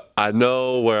it's like I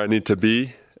know where I need to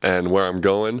be and where I'm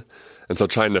going. And so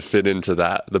trying to fit into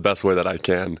that the best way that I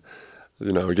can.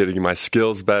 Getting my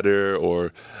skills better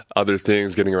or other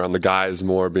things, getting around the guys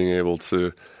more, being able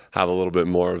to have a little bit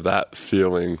more of that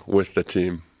feeling with the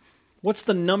team. What's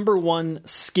the number one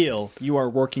skill you are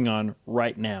working on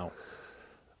right now?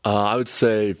 I would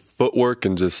say footwork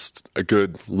and just a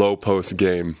good low post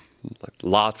game.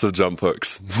 Lots of jump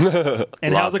hooks.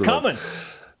 And how's it coming?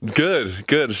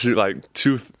 Good. Shoot like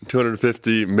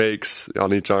 250 makes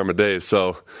on each arm a day.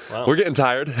 So We're getting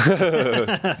tired.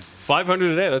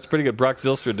 500 a day. That's pretty good. Brock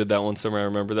Zylstra did that one summer. I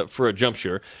remember that for a jump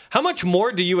shooter. How much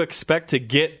more do you expect to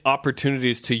get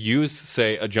opportunities to use,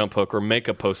 say, a jump hook or make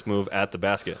a post move at the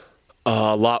basket?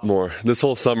 A lot more. This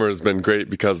whole summer has been great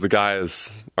because the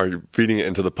guys are feeding it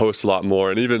into the post a lot more.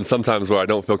 And even sometimes where I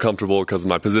don't feel comfortable because of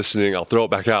my positioning, I'll throw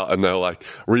it back out and they'll like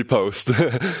repost.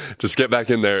 Just get back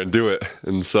in there and do it.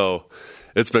 And so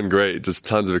it's been great. Just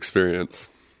tons of experience.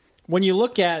 When you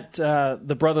look at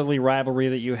the brotherly rivalry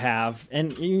that you have,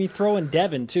 and you throw in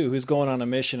Devin too, who's going on a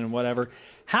mission and whatever,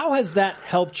 how has that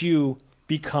helped you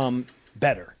become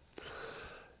better?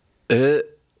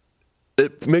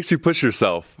 It makes you push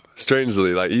yourself.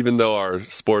 Strangely, like even though our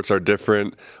sports are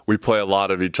different, we play a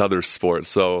lot of each other's sports.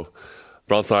 So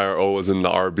Bronson and I are always in the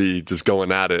RB just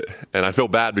going at it. And I feel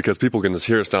bad because people can just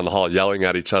hear us down the hall yelling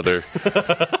at each other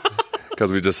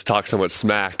because we just talk so much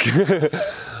smack.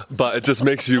 But it just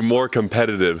makes you more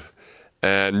competitive.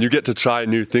 And you get to try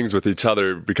new things with each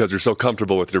other because you're so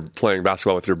comfortable with your playing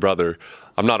basketball with your brother.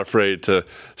 I'm not afraid to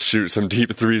shoot some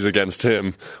deep threes against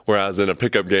him, whereas in a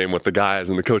pickup game with the guys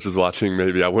and the coaches watching,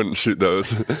 maybe I wouldn't shoot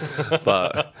those.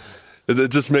 But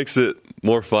it just makes it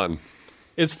more fun.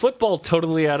 Is football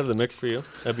totally out of the mix for you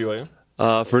at BYU?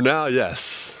 For now,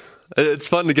 yes. It's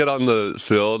fun to get on the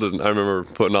field, and I remember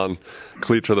putting on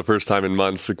cleats for the first time in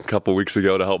months a couple weeks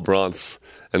ago to help Bronx,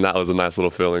 and that was a nice little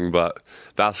feeling. But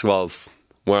basketball is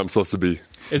where I'm supposed to be.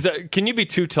 Can you be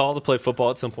too tall to play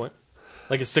football at some point?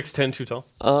 Like, is 6'10" too tall?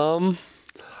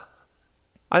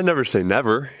 I never say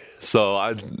never, so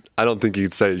I don't think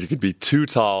you'd say you could be too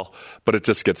tall, but it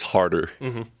just gets harder.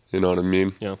 Mm-hmm. You know what I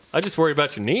mean? Yeah. I just worry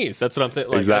about your knees. That's what I'm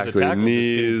thinking. Like, exactly, as a tackle,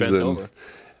 knees just getting bent and over.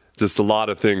 just a lot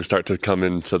of things start to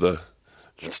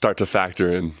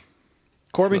factor in.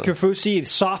 Corbin Kaufusi,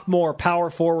 sophomore power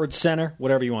forward center,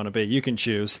 whatever you want to be, you can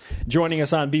choose. Joining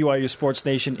us on BYU Sports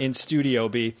Nation in Studio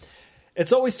B.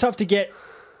 It's always tough to get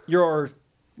your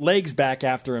legs back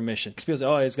after a mission. Because people say,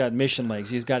 oh, he's got mission legs.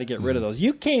 He's got to get rid of those.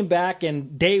 You came back,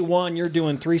 and day one, you're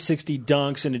doing 360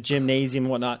 dunks in a gymnasium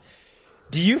and whatnot.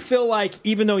 Do you feel like,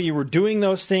 even though you were doing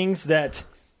those things, that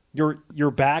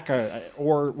you're back,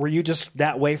 or were you just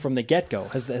that way from the get-go?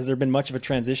 Has there been much of a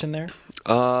transition there?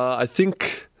 I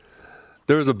think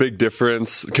there was a big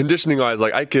difference. Conditioning-wise,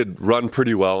 like, I could run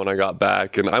pretty well when I got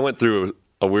back, and I went through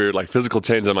a weird physical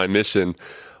change on my mission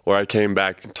where I came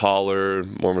back taller,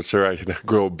 more mature. I could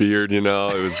grow a beard, It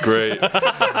was great.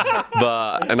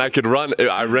 And I could run.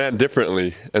 I ran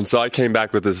differently, and so I came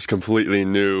back with this completely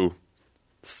new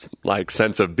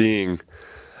sense of being.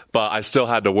 But I still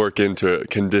had to work into it,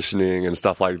 conditioning and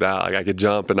stuff like that. Like, I could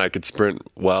jump and I could sprint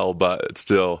well, but it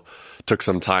still took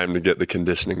some time to get the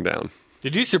conditioning down.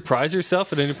 Did you surprise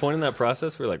yourself at any point in that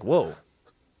process? Where you're like, whoa.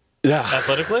 Yeah.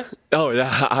 Athletically? Oh,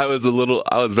 yeah. I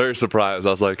was very surprised.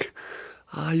 I was like,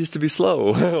 I used to be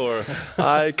slow, or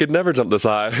I could never jump this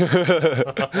high.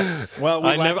 Well,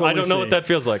 I don't know what that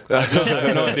feels like. I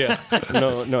have no idea.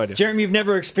 No idea. Jeremy, you've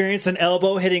never experienced an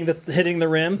elbow hitting the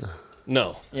rim?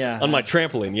 No. Yeah. On my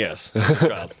trampoline, yes.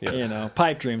 Child, yes.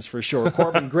 Pipe dreams for sure.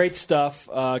 Corbin, great stuff.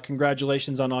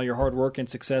 Congratulations on all your hard work and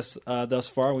success thus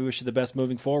far. We wish you the best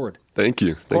moving forward. Thank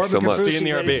you. Thanks so much. See you in the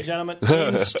RB. Ladies and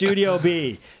gentlemen, in Studio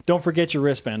B. Don't forget your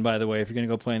wristband, by the way, if you're going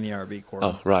to go play in the RB, Corbin.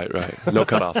 Oh, right. No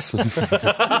cutoffs.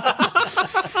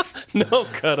 No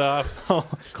cutoffs.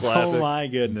 Classic. Oh, my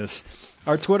goodness.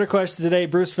 Our Twitter question today,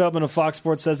 Bruce Feldman of Fox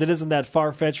Sports says it isn't that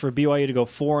far-fetched for BYU to go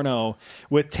 4-0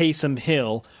 with Taysom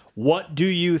Hill. What do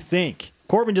you think?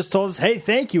 Corbin just told us, hey,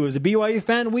 thank you. As a BYU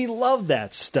fan, we love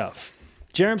that stuff.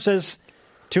 Jerem says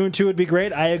 2-2 would be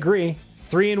great. I agree.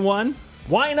 3-1.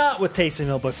 Why not with Taysom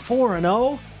Hill? But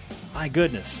 4-0? My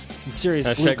goodness. Some serious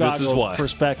blue goggle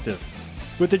perspective.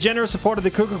 With the generous support of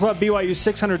the Cougar Club, BYU's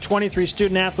 623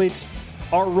 student-athletes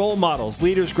are role models,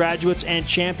 leaders, graduates, and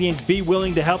champions. Be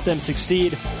willing to help them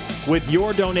succeed with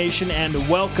your donation, and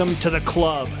welcome to the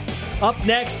club. Up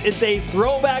next, it's a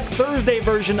Throwback Thursday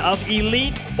version of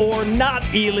Elite or Not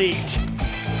Elite.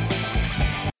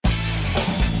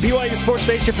 BYU Sports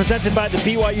Nation presented by the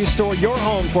BYU Store, your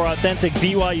home for authentic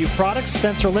BYU products.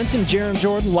 Spencer Linton, Jerem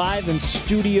Jordan, live in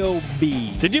Studio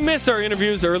B. Did you miss our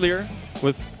interviews earlier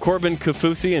with Corbin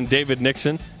Kaufusi and David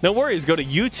Nixon? No worries. Go to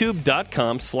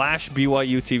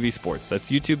youtube.com/BYU TV Sports. That's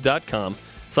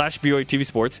youtube.com/BYU TV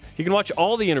Sports. You can watch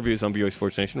all the interviews on BYU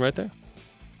Sports Nation right there.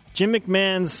 Jim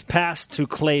McMahon's pass to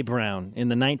Clay Brown in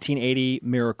the 1980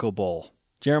 Miracle Bowl.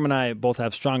 Jeremy and I both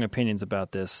have strong opinions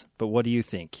about this, but what do you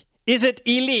think? Is it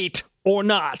elite or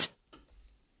not?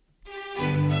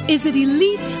 Is it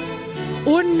elite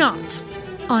or not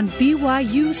on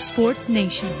BYU Sports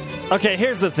Nation? Okay,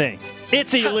 here's the thing.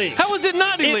 It's elite. How is it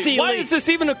not elite? It's elite. Why is this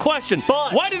even a question?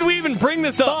 But, why did we even bring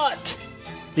this up? But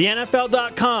the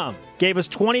NFL.com gave us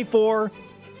 24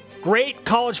 great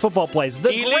college football plays.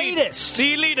 The greatest.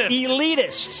 The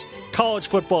elitist college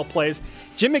football plays.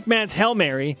 Jim McMahon's Hail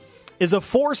Mary is a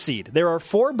 4-seed. There are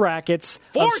 4 brackets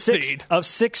of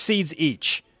 6 seeds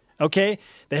each. Okay?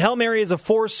 The Hail Mary is a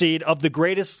 4-seed of the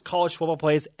greatest college football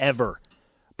plays ever.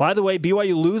 By the way,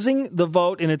 BYU losing the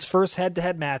vote in its first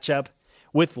head-to-head matchup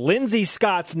with Lindsey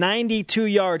Scott's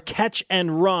 92-yard catch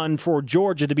and run for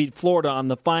Georgia to beat Florida on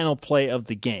the final play of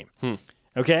the game.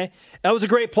 Okay? That was a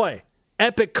great play.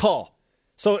 Epic call.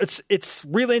 So it's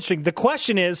really interesting. The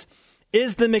question is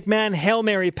the McMahon Hail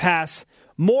Mary pass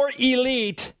more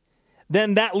elite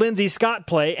than that Lindsey Scott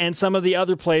play and some of the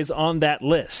other plays on that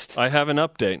list? I have an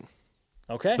update.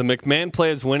 Okay. The McMahon play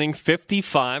is winning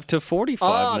 55-45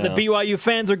 now. The BYU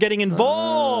fans are getting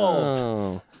involved.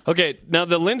 Oh. Okay, now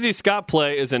the Lindsey Scott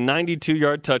play is a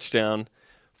 92-yard touchdown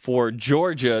for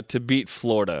Georgia to beat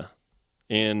Florida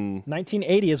in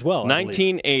 1980 as well.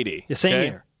 1980. The same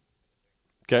year.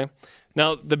 Okay.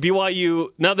 Now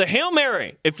the Hail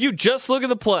Mary, if you just look at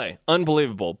the play,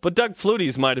 unbelievable. But Doug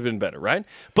Flutie's might have been better, right?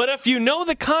 But if you know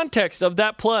the context of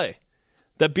that play,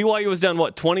 that BYU was down,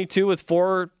 22 with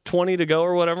 4:20 to go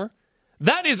or whatever?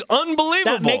 That is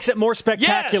unbelievable. That makes it more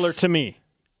spectacular Yes. to me.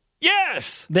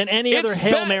 Yes. Than any other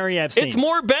Hail Mary I've seen. It's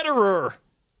more betterer.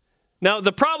 Now,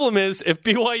 the problem is if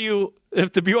the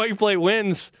BYU play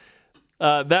wins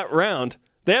that round,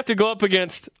 they have to go up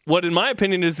against what, in my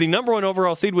opinion, is the number 1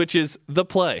 overall seed, which is The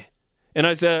Play. And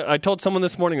I told someone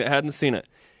this morning that hadn't seen it.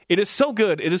 It is so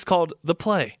good. It is called The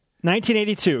Play.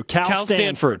 1982, Cal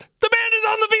Stanford. The band is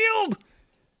on the field.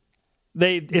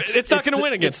 It's not going to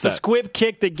win against that. It's the squib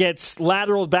kick that gets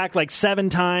lateraled back like 7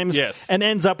 times and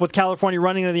ends up with California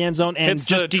running into the end zone and Hits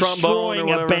just the trombone destroying or a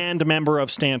whatever. band member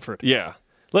of Stanford. Yeah.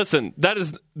 Listen, that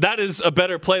is a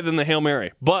better play than the Hail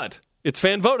Mary, but it's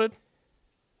fan voted.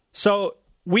 So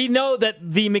we know that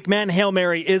the McMahon Hail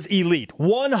Mary is elite,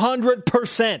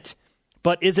 100%.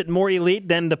 But is it more elite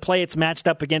than the play it's matched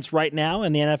up against right now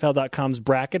in the NFL.com's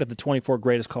bracket of the 24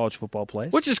 greatest college football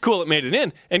plays? Which is cool. It made it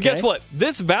in. And guess what?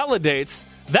 This validates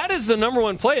that is the number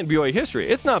 1 play in BYU history.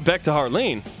 It's not Beck to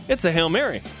Harleen. It's a Hail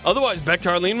Mary. Otherwise, Beck to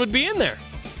Harleen would be in there.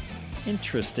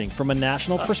 Interesting. From a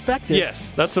national perspective.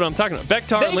 Yes, that's what I'm talking about. Beck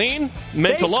to Harleen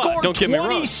meant a lot. Don't get me wrong.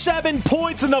 They scored 27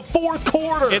 points in the fourth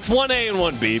quarter. It's 1A and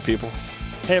 1B, people.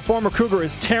 Hey, a former Cougar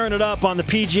is tearing it up on the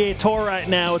PGA Tour right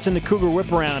now. It's in the Cougar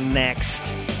Whip Around next.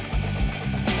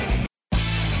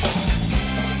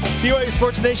 BYU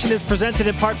Sports Nation is presented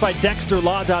in part by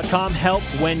DexterLaw.com. Help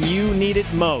when you need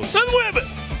it most. Let's whip it!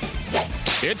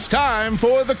 It's time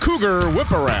for the Cougar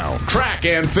Whip Around. Track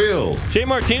and field. Jay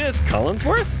Martinez,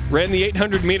 Collinsworth, ran the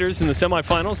 800 meters in the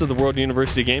semifinals of the World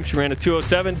University Games. She ran a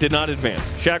 2:07, did not advance.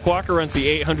 Shaq Walker runs the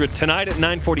 800 tonight at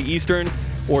 9:40 Eastern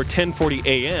or 10:40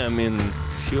 a.m. in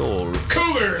Seoul.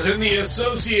 Cougars in the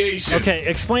association. Okay,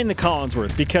 explain the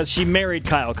Collinsworth, because she married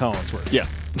Kyle Collinsworth. Yeah.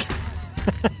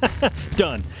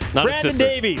 Done. Not a Brandon sister.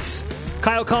 Davies,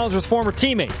 Kyle Collinsworth's former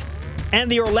teammate. And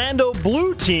the Orlando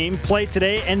Blue team played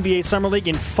today, NBA Summer League,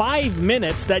 in 5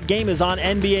 minutes. That game is on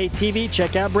NBA TV.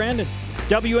 Check out Brandon.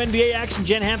 WNBA action,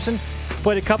 Jen Hampson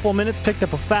played a couple of minutes, picked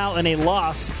up a foul, and a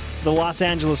loss. The Los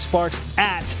Angeles Sparks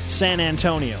at San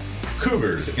Antonio.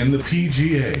 Cougars in the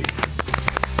PGA.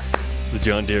 The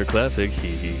John Deere Classic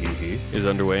is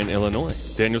underway in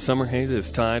Illinois. Daniel Summerhays is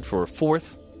tied for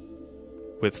 4th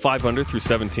with 5 under through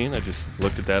 17. I just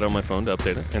looked at that on my phone to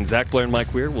update it. And Zach Blair and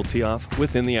Mike Weir will tee off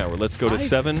within the hour. Let's go to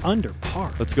 7. Under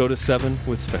par. Let's go to 7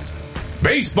 with Spencer.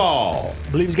 Baseball. I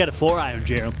believe he's got a 4-iron,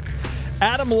 Jerome.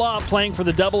 Adam Law, playing for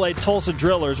the AA Tulsa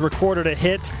Drillers, recorded a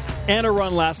hit and a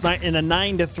run last night in a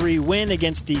 9-3 win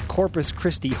against the Corpus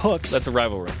Christi Hooks. That's a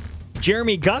rivalry.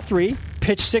 Jeremy Guthrie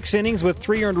pitched 6 innings with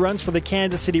 3 earned runs for the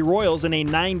Kansas City Royals in a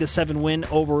 9-7 win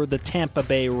over the Tampa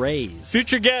Bay Rays.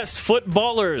 Future guest,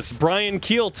 footballers, Brian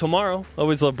Keel tomorrow.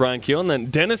 Always love Brian Keel. And then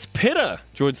Dennis Pitta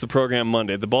joins the program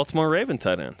Monday, the Baltimore Raven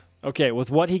tight end. Okay, with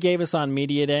what he gave us on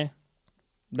Media Day,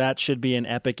 that should be an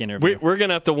epic interview. We're going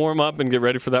to have to warm up and get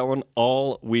ready for that one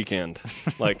all weekend.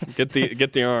 Like, get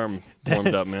the arm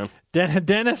warmed up, man.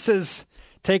 Dennis is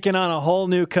taking on a whole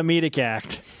new comedic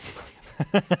act.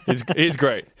 He's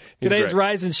great. Today's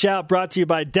Rise and Shout brought to you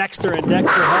by Dexter and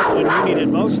Dexter Help when you need it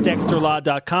most.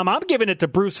 DexterLaw.com. I'm giving it to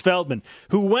Bruce Feldman,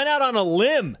 who went out on a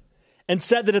limb and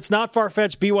said that it's not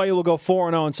far-fetched BYU will go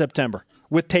 4-0 in September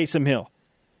with Taysom Hill.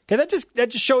 Okay,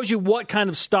 that just shows you what kind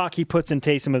of stock he puts in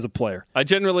Taysom as a player. I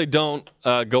generally don't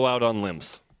go out on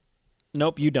limbs.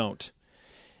 Nope, you don't.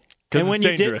 And when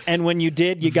you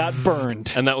did, you got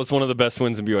burned. And that was one of the best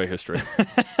wins in BYU history.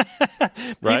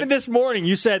 Right? Even this morning,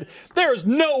 you said, there's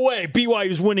no way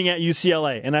BYU's winning at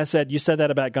UCLA. And I said, you said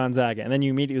that about Gonzaga. And then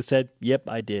you immediately said, yep,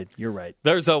 I did. You're right.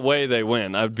 There's a way they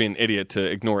win. I would be an idiot to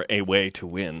ignore a way to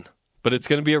win. But it's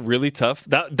going to be a really tough...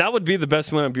 That would be the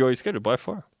best win on BYU's schedule by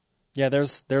far. Yeah,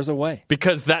 there's a way.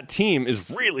 Because that team is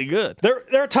really good.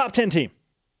 They're a top 10 team.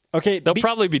 Okay, they'll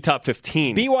probably be top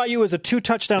 15. BYU is a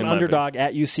 2-touchdown underdog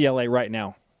at UCLA right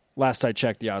now. Last I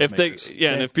checked, the odds makers.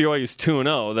 And if BYU's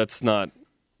 2-0, that's not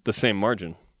the same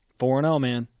margin. 4-0,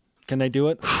 man. Can they do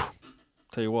it?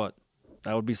 Tell you what,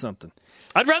 that would be something.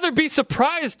 I'd rather be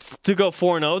surprised to go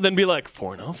 4-0 than be like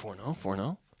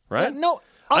 4-0, right? No,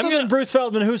 other than Bruce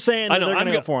Feldman, who's saying that they're going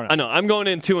to go 4-0. I know. I'm going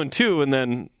in 2-2, and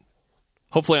then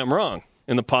hopefully I'm wrong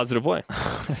in the positive way.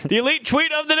 The elite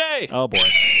tweet of the day. Oh, boy.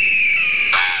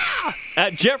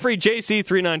 At Jeffrey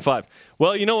JC395.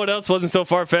 Well, you know what else wasn't so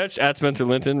far-fetched? At Spencer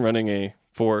Linton running a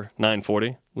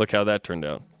 4.940. Look how that turned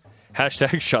out.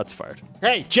 Hashtag shots fired.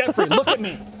 Hey, Jeffrey, look at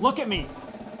me. Look at me.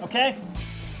 Okay?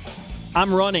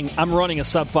 I'm running a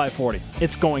sub 540.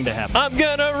 It's going to happen. I'm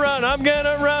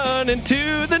gonna run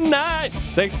into the night.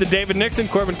 Thanks to David Nixon,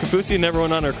 Corbin Kafusi, and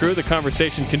everyone on our crew. The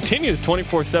conversation continues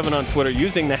 24/7 on Twitter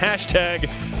using the hashtag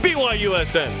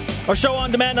BYUSN. Our show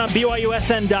on demand on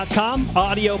BYUSN.com,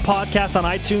 audio podcast on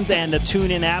iTunes and the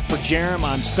TuneIn app. For Jerem,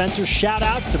 I'm Spencer. Shout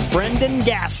out to Brendan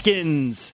Gaskins.